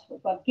US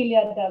with what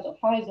Gilead does or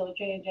Pfizer or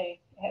J&J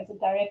has a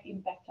direct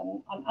impact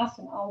on us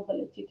and our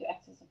ability to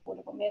access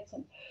affordable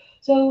medicine.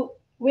 So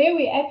where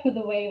we're at with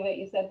the waiver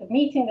is that the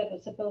meeting that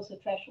was supposed to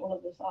trash all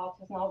of this out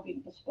has now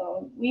been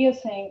postponed. We are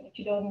saying that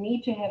you don't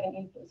need to have an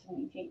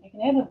in-person meeting. You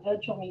can have a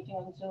virtual meeting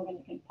on Zoom and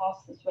you can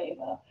pass this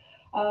waiver.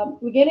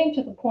 We're getting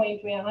to the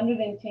point where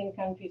 110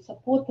 countries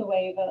support the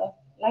waiver.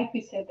 Like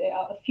we said, there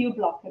are a few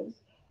blockers,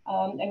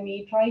 and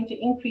we're trying to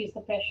increase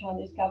the pressure on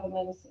these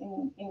governments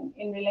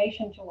in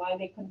relation to why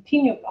they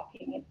continue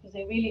blocking it, because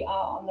they really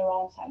are on the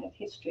wrong side of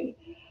history.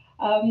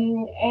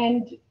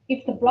 And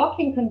if the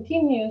blocking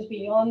continues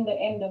beyond the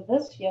end of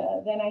this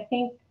year, then I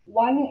think,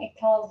 one, it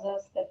tells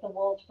us that the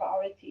world's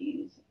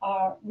priorities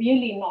are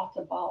really not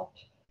about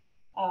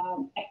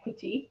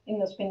equity in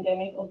this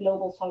pandemic or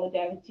global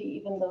solidarity,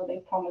 even though they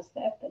promised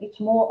that it's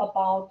more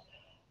about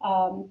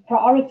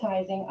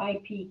prioritizing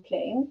IP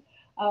claims.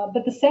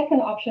 But the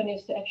second option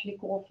is to actually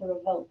call for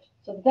a vote.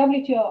 So the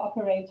WTO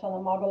operates on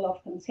a model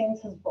of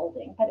consensus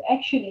building, but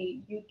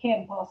actually you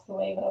can pass the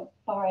waiver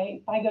by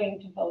going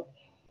to vote.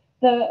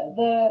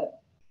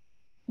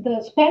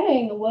 The spanner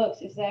in the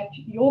works is that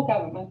your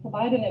government, the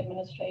Biden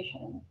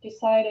administration,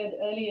 decided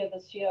earlier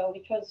this year,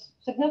 which was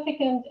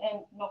significant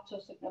and not so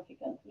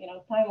significant.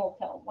 Time will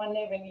tell. One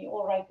day when we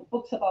all write the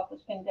books about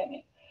this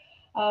pandemic,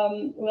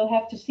 we'll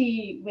have to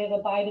see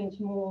whether Biden's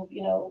move,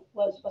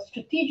 was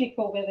strategic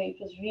or whether it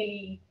was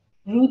really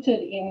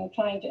rooted in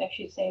trying to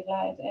actually save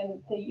lives.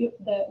 And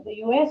the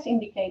US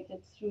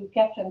indicated through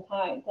Catherine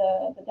Tai,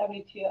 the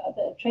WTO,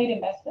 the trade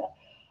ambassador,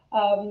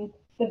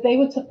 that they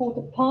would support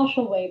a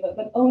partial waiver,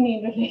 but only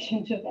in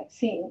relation to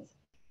vaccines,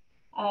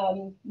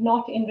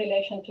 not in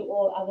relation to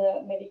all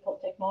other medical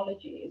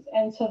technologies.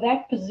 And so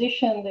that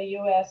positioned the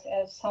US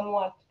as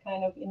somewhat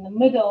kind of in the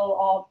middle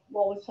of,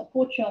 well, we'll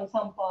support you on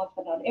some parts,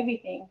 but not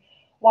everything,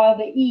 while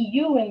the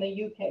EU and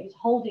the UK is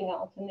holding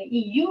out. And the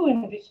EU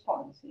in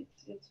response,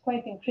 it's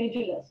quite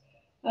incredulous.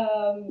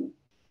 The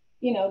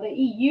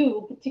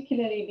EU,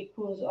 particularly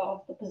because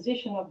of the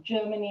position of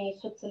Germany,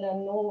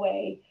 Switzerland,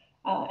 Norway,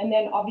 and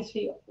then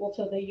obviously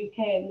also the UK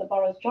and the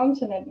Boris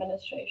Johnson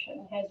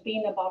administration, has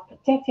been about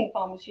protecting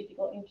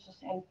pharmaceutical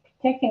interests and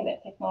protecting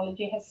that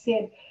technology, has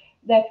said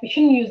that we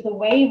shouldn't use the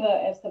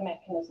waiver as the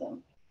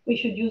mechanism. We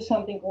should use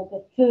something called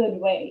the third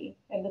way.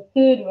 And the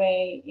third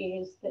way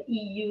is the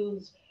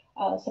EU's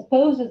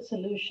supposed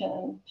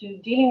solution to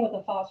dealing with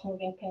a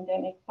fast-moving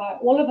pandemic. By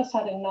all of a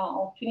sudden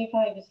now,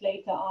 25 years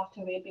later,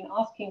 after we've been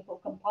asking for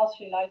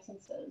compulsory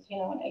licenses,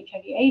 on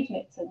HIV/AIDS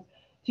medicine,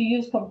 to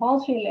use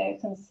compulsory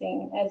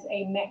licensing as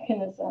a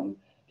mechanism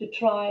to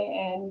try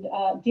and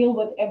deal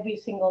with every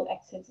single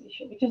access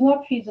issue, which is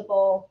not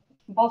feasible.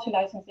 Compulsory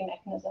licensing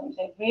mechanisms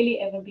have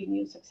really ever been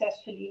used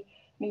successfully.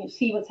 You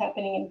see what's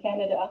happening in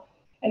Canada.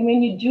 And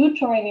when you do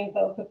try and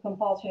invoke a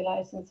compulsory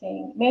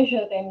licensing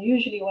measure, then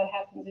usually what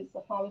happens is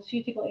the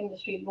pharmaceutical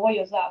industry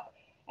lawyers up,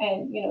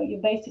 and you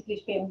basically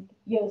spend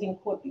years in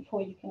court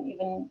before you can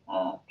even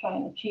try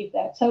and achieve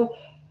that. So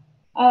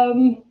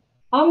on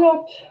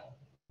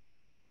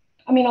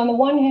the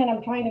one hand,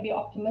 I'm trying to be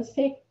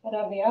optimistic, but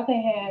on the other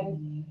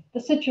hand, the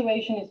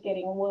situation is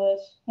getting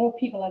worse. More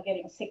people are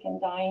getting sick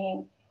and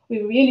dying.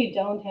 We really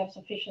don't have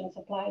sufficient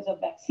supplies of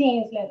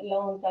vaccines, let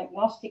alone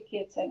diagnostic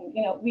kits. And,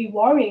 we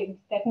worried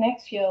that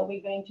next year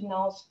we're going to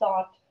now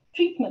start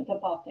treatment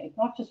apartheid,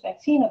 not just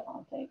vaccine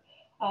apartheid,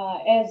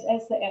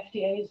 as the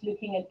FDA is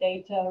looking at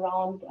data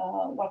around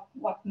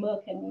what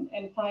Merck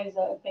and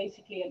Pfizer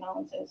basically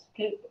announced as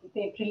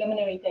their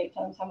preliminary data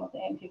on some of the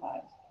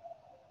antivirals.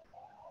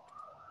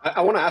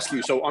 I want to ask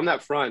you, so on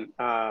that front,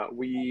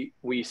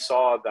 we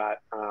saw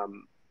that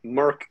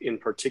Merck in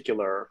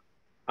particular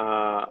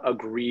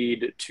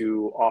agreed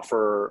to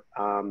offer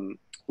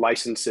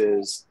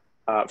licenses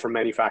for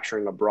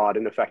manufacturing abroad,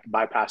 in effect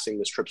bypassing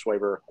this TRIPS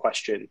waiver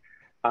question.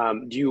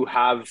 Do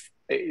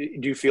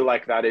you feel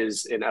like that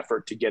is an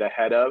effort to get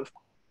ahead of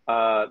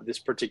this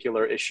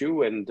particular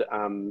issue and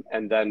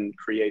then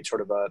create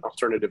sort of an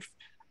alternative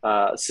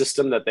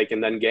system that they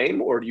can then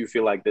game, or do you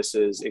feel like this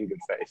is in good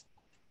faith?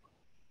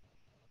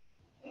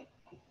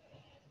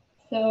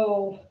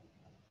 So,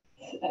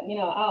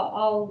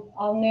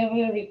 I'll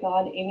never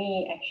regard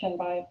any action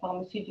by a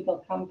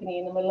pharmaceutical company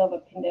in the middle of a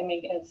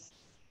pandemic as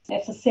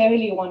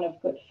necessarily one of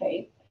good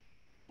faith.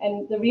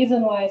 And the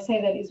reason why I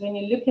say that is when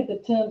you look at the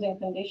terms and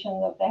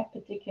conditions of that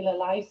particular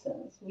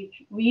license,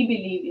 which we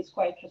believe is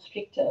quite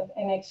restrictive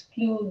and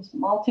excludes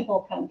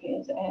multiple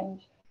countries and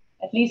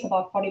at least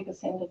about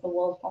 40% of the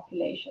world's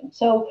population.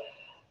 So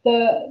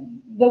the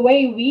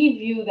way we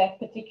view that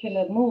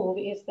particular move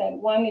is that,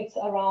 one, it's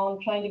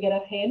around trying to get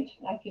ahead,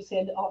 like you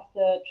said, of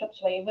the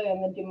TRIPS waiver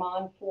and the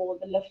demand for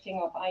the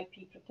lifting of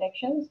IP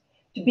protections,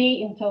 to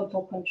be in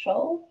total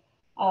control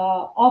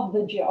of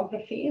the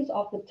geographies,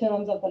 of the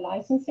terms of the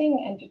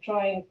licensing, and to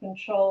try and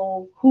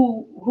control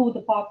who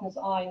the partners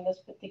are in this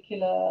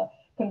particular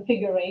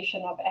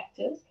configuration of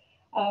actors.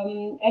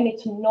 And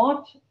it's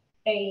not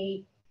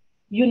a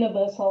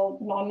universal,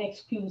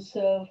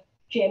 non-exclusive,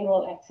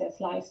 general access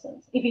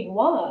license. If it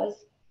was,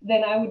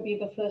 then I would be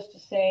the first to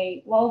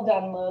say, well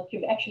done, Merck,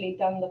 you've actually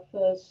done the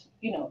first,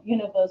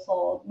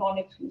 universal,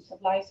 non-exclusive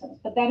license.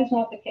 But that is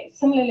not the case.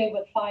 Similarly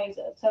with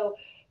Pfizer. So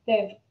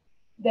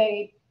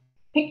they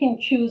pick and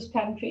choose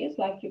countries,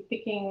 like you're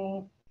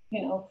picking,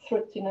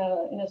 fruit in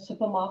a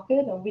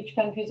supermarket, or which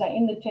countries are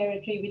in the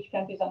territory, which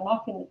countries are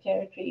not in the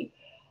territory.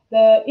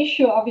 The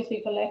issue,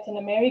 obviously, for Latin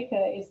America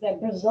is that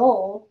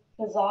Brazil,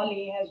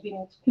 bizarrely, has been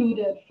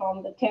excluded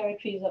from the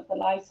territories of the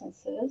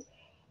licenses.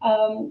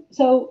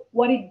 So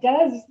what it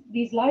does,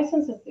 these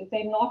licenses, if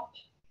they're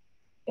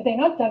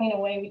not done in a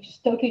way which is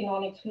totally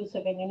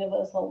non-exclusive and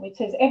universal, which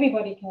says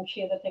everybody can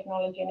share the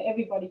technology and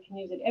everybody can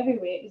use it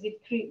everywhere, is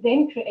it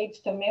then creates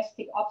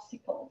domestic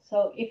obstacles.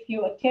 So if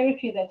you're a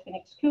territory that's been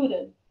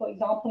excluded, for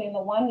example, in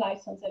the one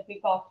license that we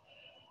got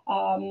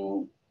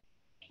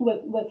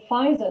with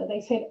Pfizer,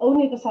 they said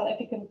only the South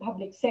African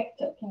public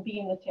sector can be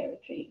in the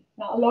territory.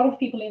 Now, a lot of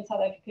people in South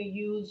Africa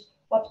use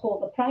what's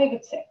called the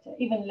private sector,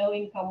 even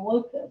low-income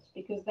workers,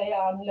 because they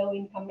are on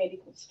low-income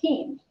medical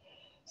schemes.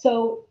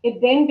 So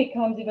it then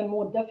becomes even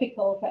more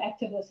difficult for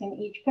activists in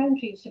each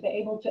country to be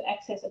able to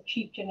access a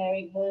cheap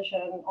generic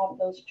version of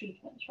those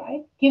treatments,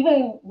 right?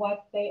 Given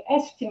what they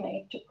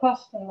estimate to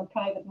cost in the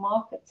private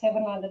market,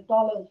 $700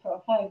 for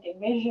a 5-day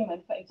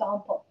regimen, for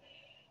example,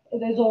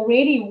 there's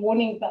already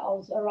warning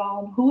bells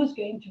around who's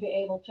going to be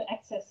able to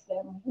access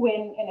them,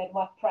 when, and at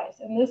what price.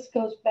 And this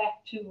goes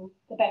back to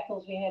the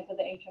battles we had with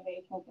the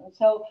HIV/AIDS movement.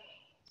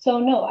 So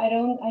no, I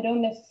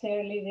don't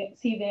necessarily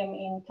see them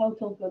in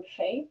total good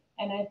faith.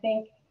 And I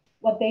think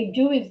what they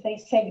do is they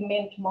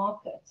segment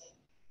markets.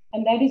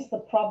 And that is the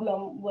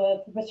problem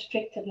with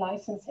restricted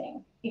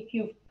licensing. If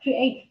you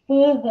create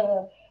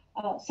further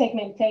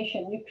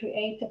segmentation, you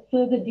create a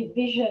further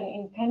division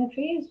in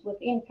countries,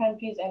 within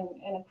countries,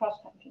 and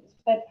across countries.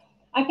 But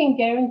I can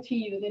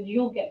guarantee you that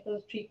you'll get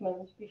those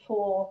treatments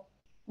before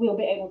we'll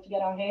be able to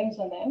get our hands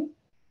on them.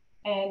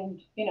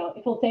 And,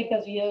 it will take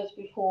us years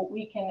before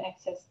we can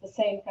access the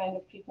same kind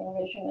of treatment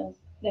regimens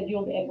that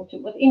you'll be able to.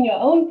 Within your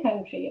own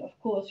country, of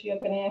course, you're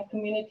going to have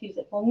communities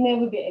that will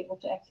never be able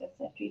to access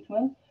that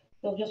treatment.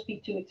 They'll just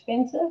be too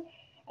expensive.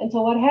 And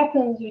so what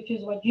happens, which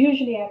is what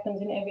usually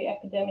happens in every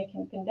epidemic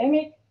and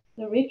pandemic,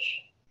 the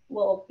rich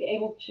will be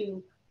able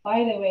to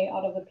buy their way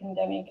out of a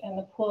pandemic, and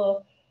the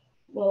poor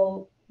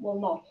will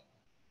not.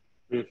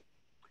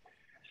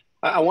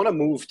 I want to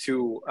move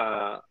to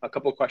a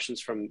couple of questions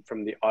from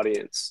the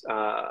audience.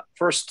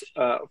 First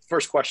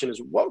question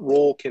is, what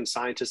role can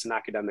scientists and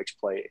academics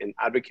play in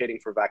advocating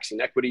for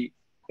vaccine equity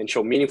and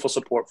show meaningful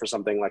support for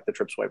something like the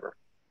TRIPS waiver?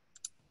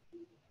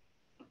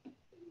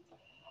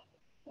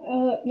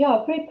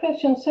 Yeah, great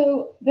question.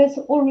 So there's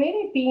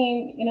already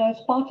been,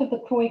 as part of the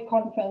CROI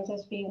conference,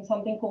 there's been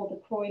something called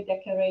the CROI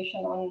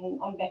Declaration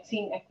on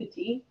Vaccine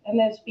Equity. And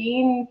there's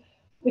been,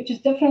 which is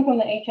different from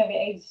the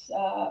HIV/AIDS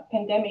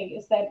pandemic,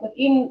 is that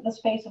within the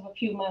space of a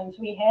few months,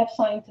 we have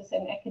scientists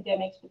and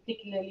academics,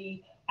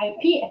 particularly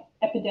IP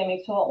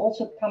epidemics, who are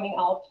also coming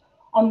out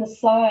on the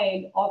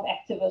side of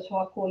activists who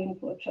are calling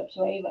for a TRIPS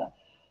waiver.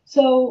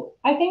 So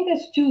I think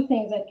there's two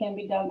things that can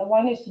be done. The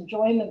one is to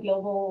join the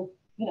global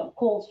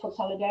calls for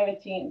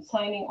solidarity and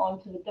signing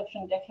on to the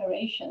different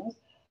declarations,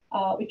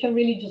 which are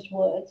really just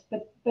words.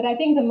 But I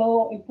think the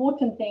more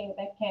important thing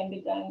that can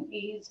be done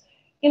is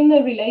in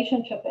the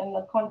relationship and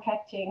the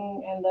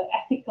contracting and the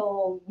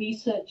ethical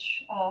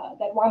research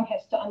that one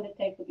has to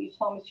undertake with these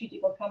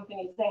pharmaceutical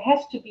companies, there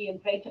has to be a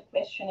greater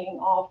questioning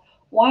of,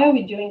 why are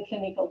we doing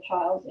clinical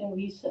trials and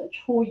research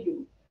for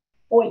you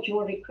or at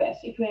your request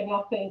if we are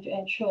not going to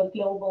ensure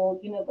global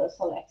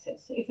universal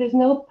access? If there's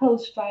no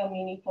post-trial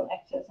meaningful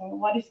access, I mean,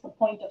 what is the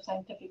point of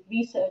scientific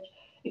research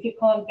if you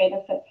can't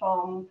benefit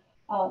from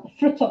the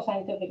fruits of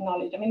scientific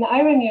knowledge? I mean, the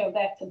irony of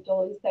that,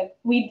 Abdul, is that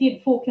we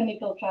did 4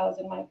 clinical trials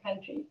in my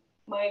country.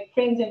 my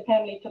friends and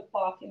family took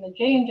part in the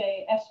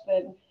J&J,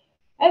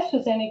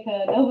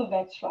 AstraZeneca,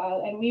 Novavax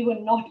trial, and we were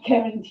not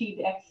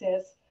guaranteed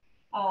access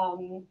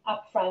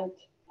upfront.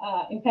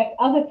 In fact,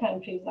 other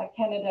countries like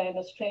Canada and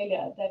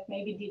Australia that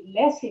maybe did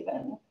less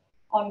even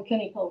on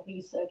clinical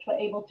research were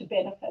able to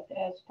benefit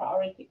as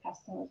priority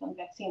customers on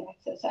vaccine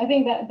access. So I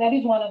think that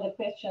is one of the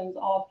questions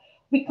of,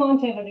 we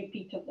can't have a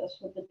repeat of this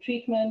with the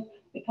treatment.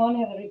 We can't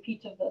have a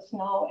repeat of this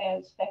now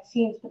as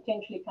vaccines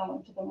potentially come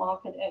onto the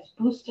market as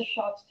booster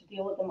shots to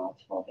deal with the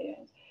multiple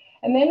variants.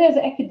 And then as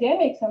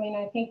academics, I mean,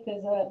 I think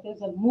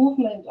there's a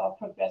movement of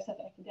progressive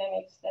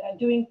academics that are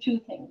doing two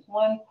things.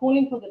 One,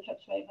 calling for the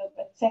TRIPS waiver,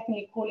 but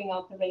secondly, calling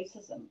out the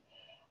racism.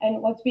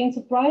 And what's been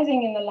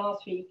surprising in the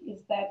last week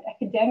is that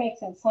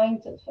academics and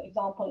scientists, for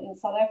example, in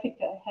South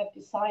Africa, have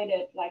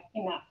decided, like,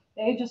 enough.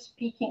 They're just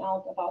speaking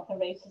out about the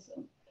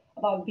racism,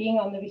 about being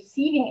on the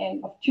receiving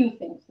end of two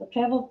things,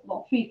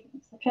 three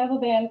things. The travel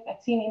ban,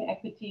 vaccine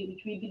inequity,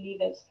 which we believe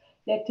has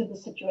led to the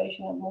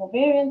situation of more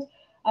variants,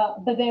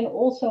 but then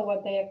also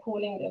what they are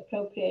calling the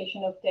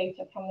appropriation of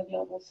data from the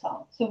global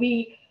south. So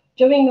we,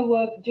 doing the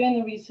work, doing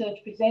the research,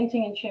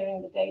 presenting and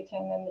sharing the data,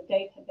 and then the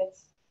data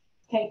gets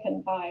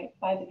taken by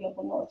the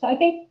global north. So I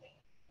think,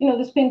 you know,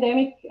 this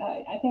pandemic,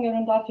 I think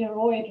Arundhati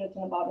Roy had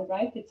written about it,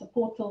 right? It's a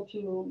portal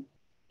to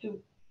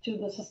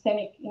the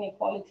systemic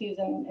inequalities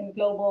and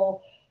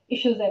global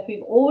issues that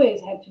we've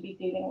always had to be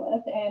dealing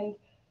with. And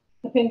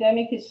this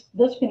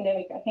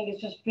pandemic, I think,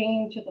 is just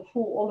bringing to the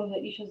fore all of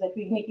the issues that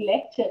we've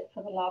neglected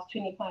for the last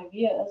 25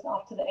 years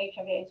after the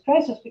HIV/AIDS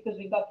crisis, because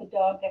we got the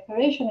Doha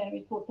Declaration and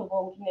we thought the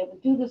world would never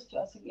do this to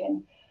us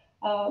again.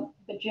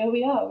 But here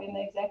we are, we're in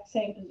the exact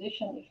same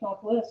position, if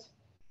not worse.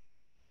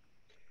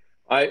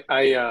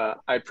 I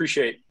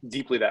appreciate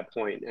deeply that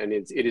point, and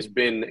it has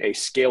been a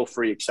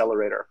scale-free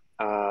accelerator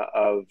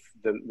of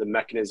the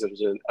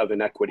mechanisms of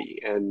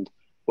inequity. And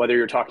whether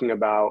you're talking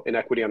about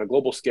inequity on a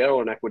global scale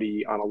or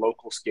inequity on a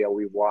local scale,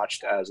 we've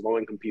watched as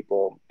low-income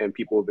people and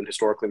people who have been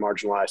historically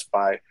marginalized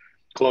by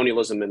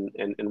colonialism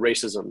and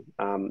racism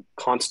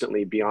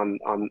constantly be on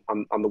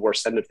the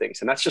worst end of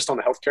things. And that's just on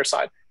the healthcare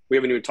side. We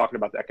haven't even talked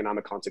about the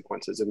economic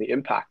consequences and the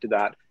impact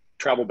that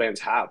travel bans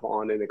have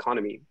on an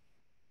economy,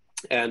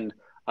 and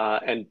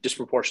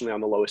disproportionately on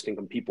the lowest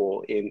income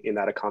people in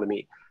that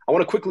economy. I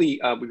want to quickly,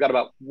 we've got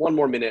about one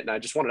more minute, and I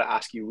just wanted to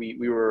ask you,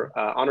 we were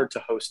honored to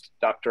host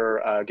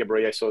Dr.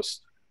 Ghebreyesus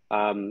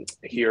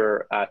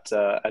here at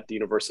the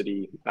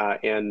university,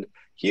 and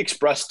he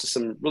expressed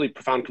some really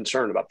profound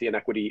concern about the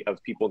inequity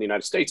of people in the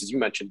United States, as you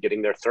mentioned,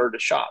 getting their third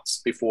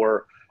shots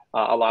before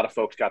a lot of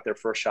folks got their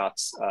first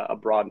shots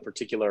abroad, in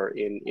particular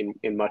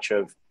in much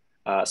of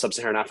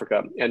sub-Saharan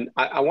Africa. And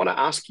I want to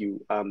ask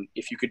you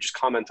if you could just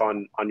comment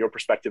on your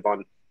perspective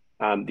on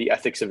the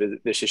ethics of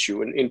this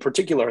issue, and in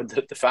particular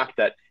the fact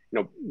that, you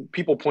know,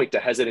 people point to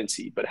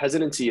hesitancy, but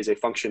hesitancy is a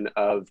function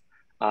of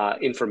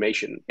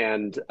information,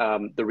 and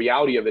the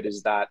reality of it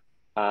is that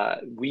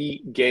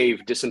we gave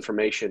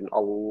disinformation a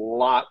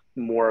lot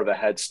more of a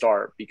head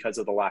start because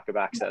of the lack of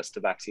access to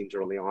vaccines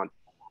early on.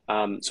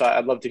 So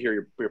I'd love to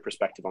hear your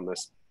perspective on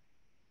this.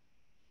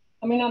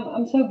 I mean,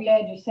 I'm so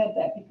glad you said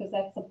that, because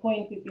that's the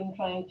point we've been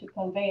trying to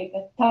convey,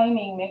 that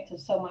timing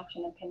matters so much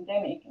in a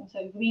pandemic. And so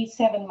if we're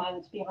 7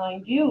 months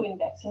behind you in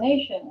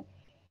vaccination,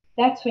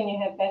 that's when you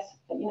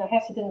have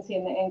hesitancy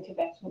in the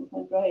anti-vax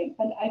movement growing.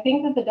 But I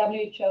think that the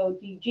WHO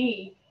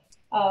DG,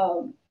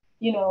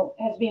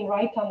 has been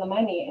right on the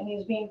money, and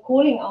he's been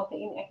calling out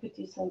the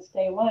inequity since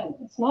day one.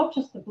 It's not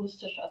just the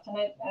booster shots, and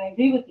I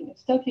agree with him.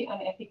 It's totally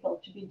unethical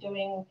to be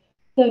doing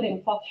third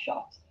and fourth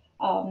shots.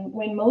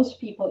 When most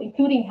people,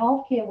 including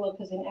healthcare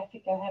workers in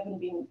Africa, haven't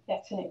been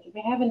vaccinated.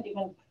 We haven't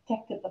even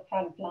protected the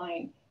front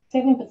line.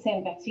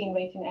 7% vaccine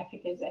rate in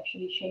Africa is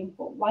actually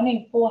shameful. 1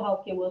 in 4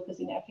 healthcare workers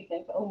in Africa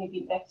have only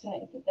been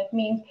vaccinated. That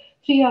means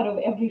 3 out of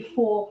every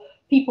 4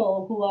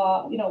 people who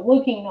are,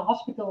 working in a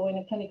hospital or in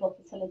a clinical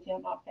facility are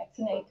not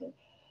vaccinated.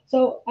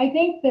 So I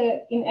think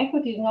the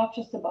inequity is not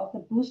just about the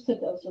booster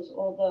doses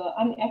or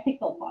the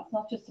unethical part,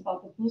 not just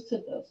about the booster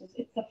doses.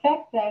 It's the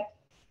fact that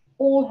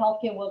all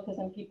healthcare workers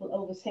and people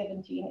over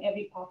 70 in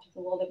every part of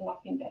the world have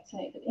not been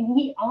vaccinated. And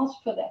he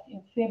asked for that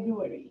in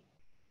February.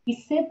 He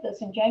said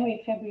this in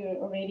January, February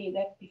already,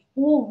 that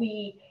before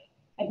we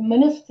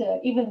administer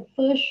even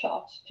first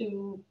shots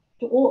to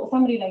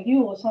somebody like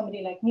you or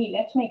somebody like me,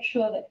 let's make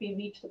sure that we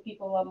reach the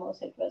people who are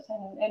most at risk.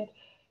 And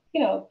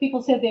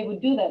people said they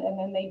would do that, and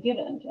then they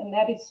didn't. And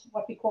that is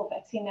what we call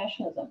vaccine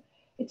nationalism.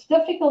 It's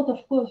difficult,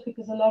 of course,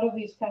 because a lot of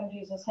these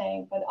countries are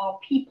saying, but our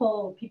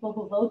people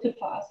who voted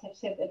for us have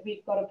said that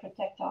we've got to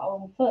protect our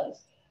own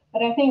first.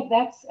 But I think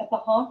that's at the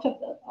heart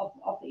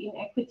of the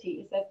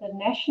inequity, is that the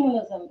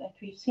nationalism that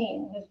we've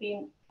seen has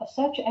been of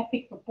such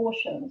epic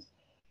proportions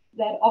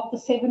that of the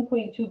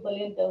 7.2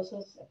 billion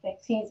doses of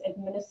vaccines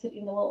administered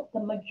in the world, the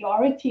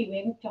majority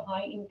went to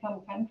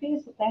high-income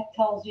countries. That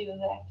tells you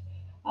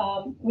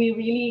that we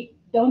really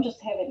don't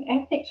just have an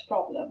ethics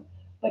problem,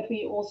 but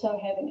we also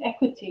have an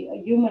equity,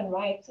 a human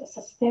rights, a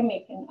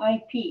systemic, an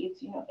IP.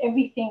 It's,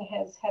 everything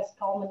has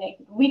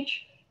culminated,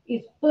 which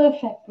is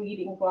perfect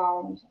breeding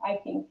ground, I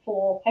think,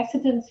 for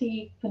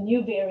hesitancy, for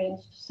new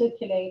variants to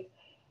circulate,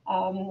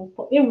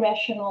 for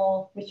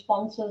irrational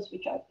responses,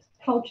 which are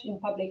couched in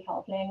public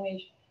health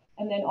language,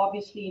 and then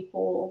obviously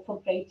for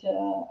greater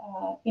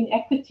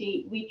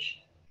inequity, which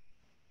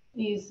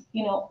is,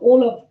 you know,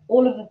 all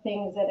of the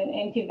things that an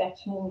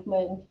anti-vax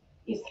movement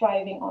is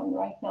thriving on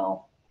right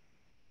now.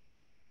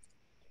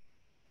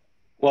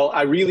 Well,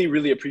 I really,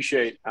 really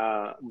appreciate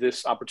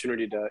this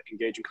opportunity to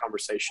engage in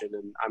conversation,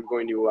 and I'm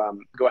going to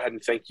go ahead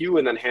and thank you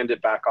and then hand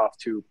it back off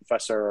to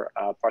Professor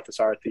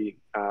Parthasarathy,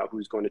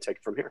 who's going to take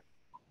it from here.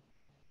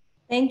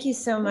 Thank you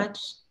so much,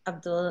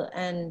 Abdul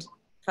and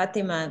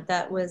Fatima.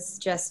 That was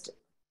just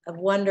a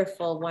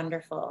wonderful,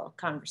 wonderful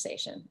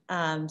conversation.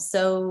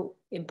 So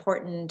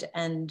important,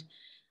 and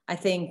I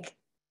think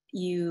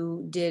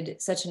you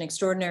did such an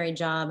extraordinary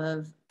job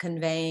of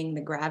conveying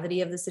the gravity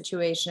of the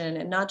situation,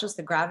 and not just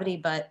the gravity,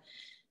 but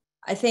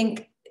I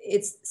think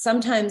it's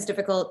sometimes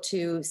difficult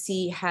to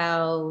see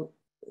how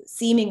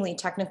seemingly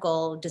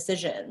technical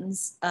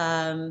decisions,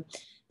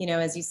 you know,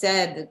 as you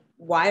said,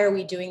 why are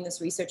we doing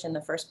this research in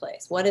the first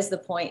place? What is the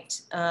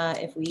point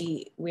if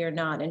we are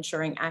not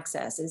ensuring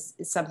access is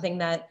something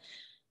that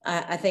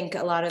I think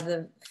a lot of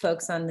the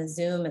folks on the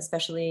Zoom,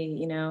 especially,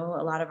 you know,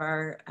 a lot of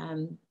our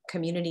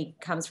community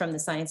comes from the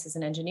sciences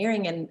and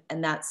engineering,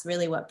 and that's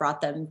really what brought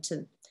them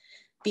to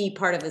be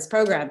part of this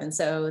program. And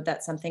so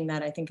that's something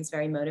that I think is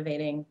very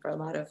motivating for a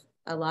lot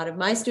of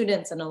my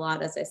students and a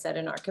lot, as I said,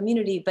 in our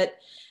community. But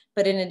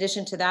in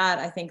addition to that,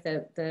 I think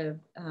that the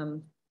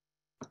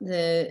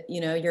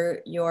you know,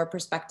 your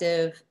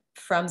perspective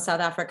from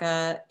South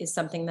Africa is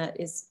something that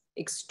is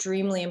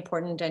extremely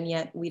important, and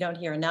yet we don't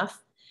hear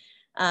enough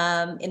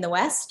in the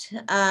West.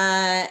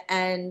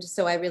 And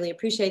so I really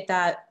appreciate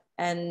that.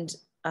 And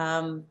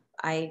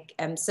I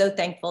am so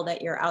thankful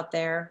that you're out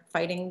there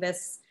fighting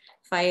this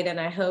fight, and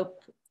I hope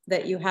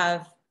that you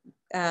have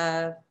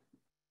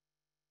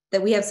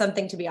that we have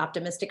something to be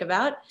optimistic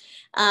about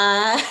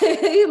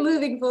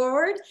moving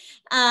forward.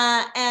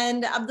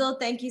 And Abdul,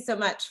 thank you so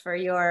much for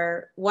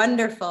your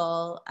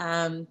wonderful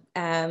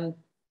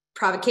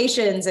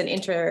provocations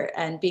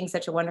and being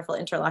such a wonderful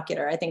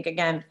interlocutor. I think,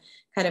 again,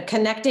 kind of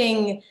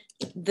connecting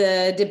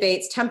the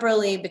debates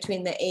temporally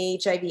between the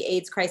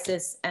HIV/AIDS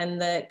crisis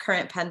and the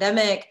current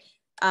pandemic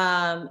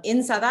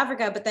in South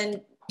Africa, but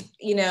then,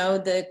 you know,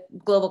 the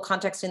global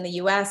context in the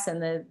US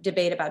and the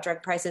debate about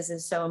drug prices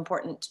is so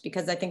important,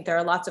 because I think there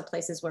are lots of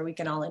places where we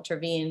can all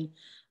intervene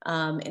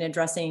in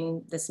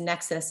addressing this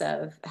nexus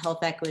of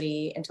health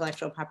equity,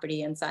 intellectual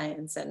property, and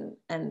science,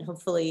 and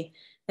hopefully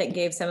that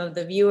gave some of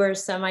the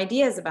viewers some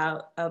ideas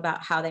about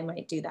how they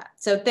might do that.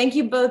 So thank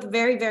you both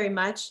very, very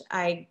much.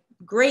 I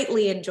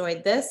greatly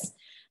enjoyed this.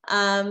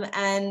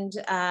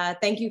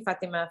 Thank you,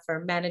 Fatima, for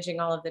managing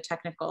all of the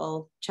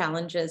technical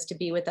challenges to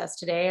be with us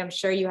today. I'm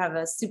sure you have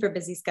a super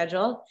busy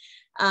schedule.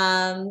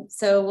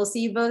 So we'll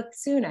see you both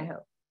soon, I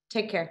hope.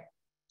 Take care.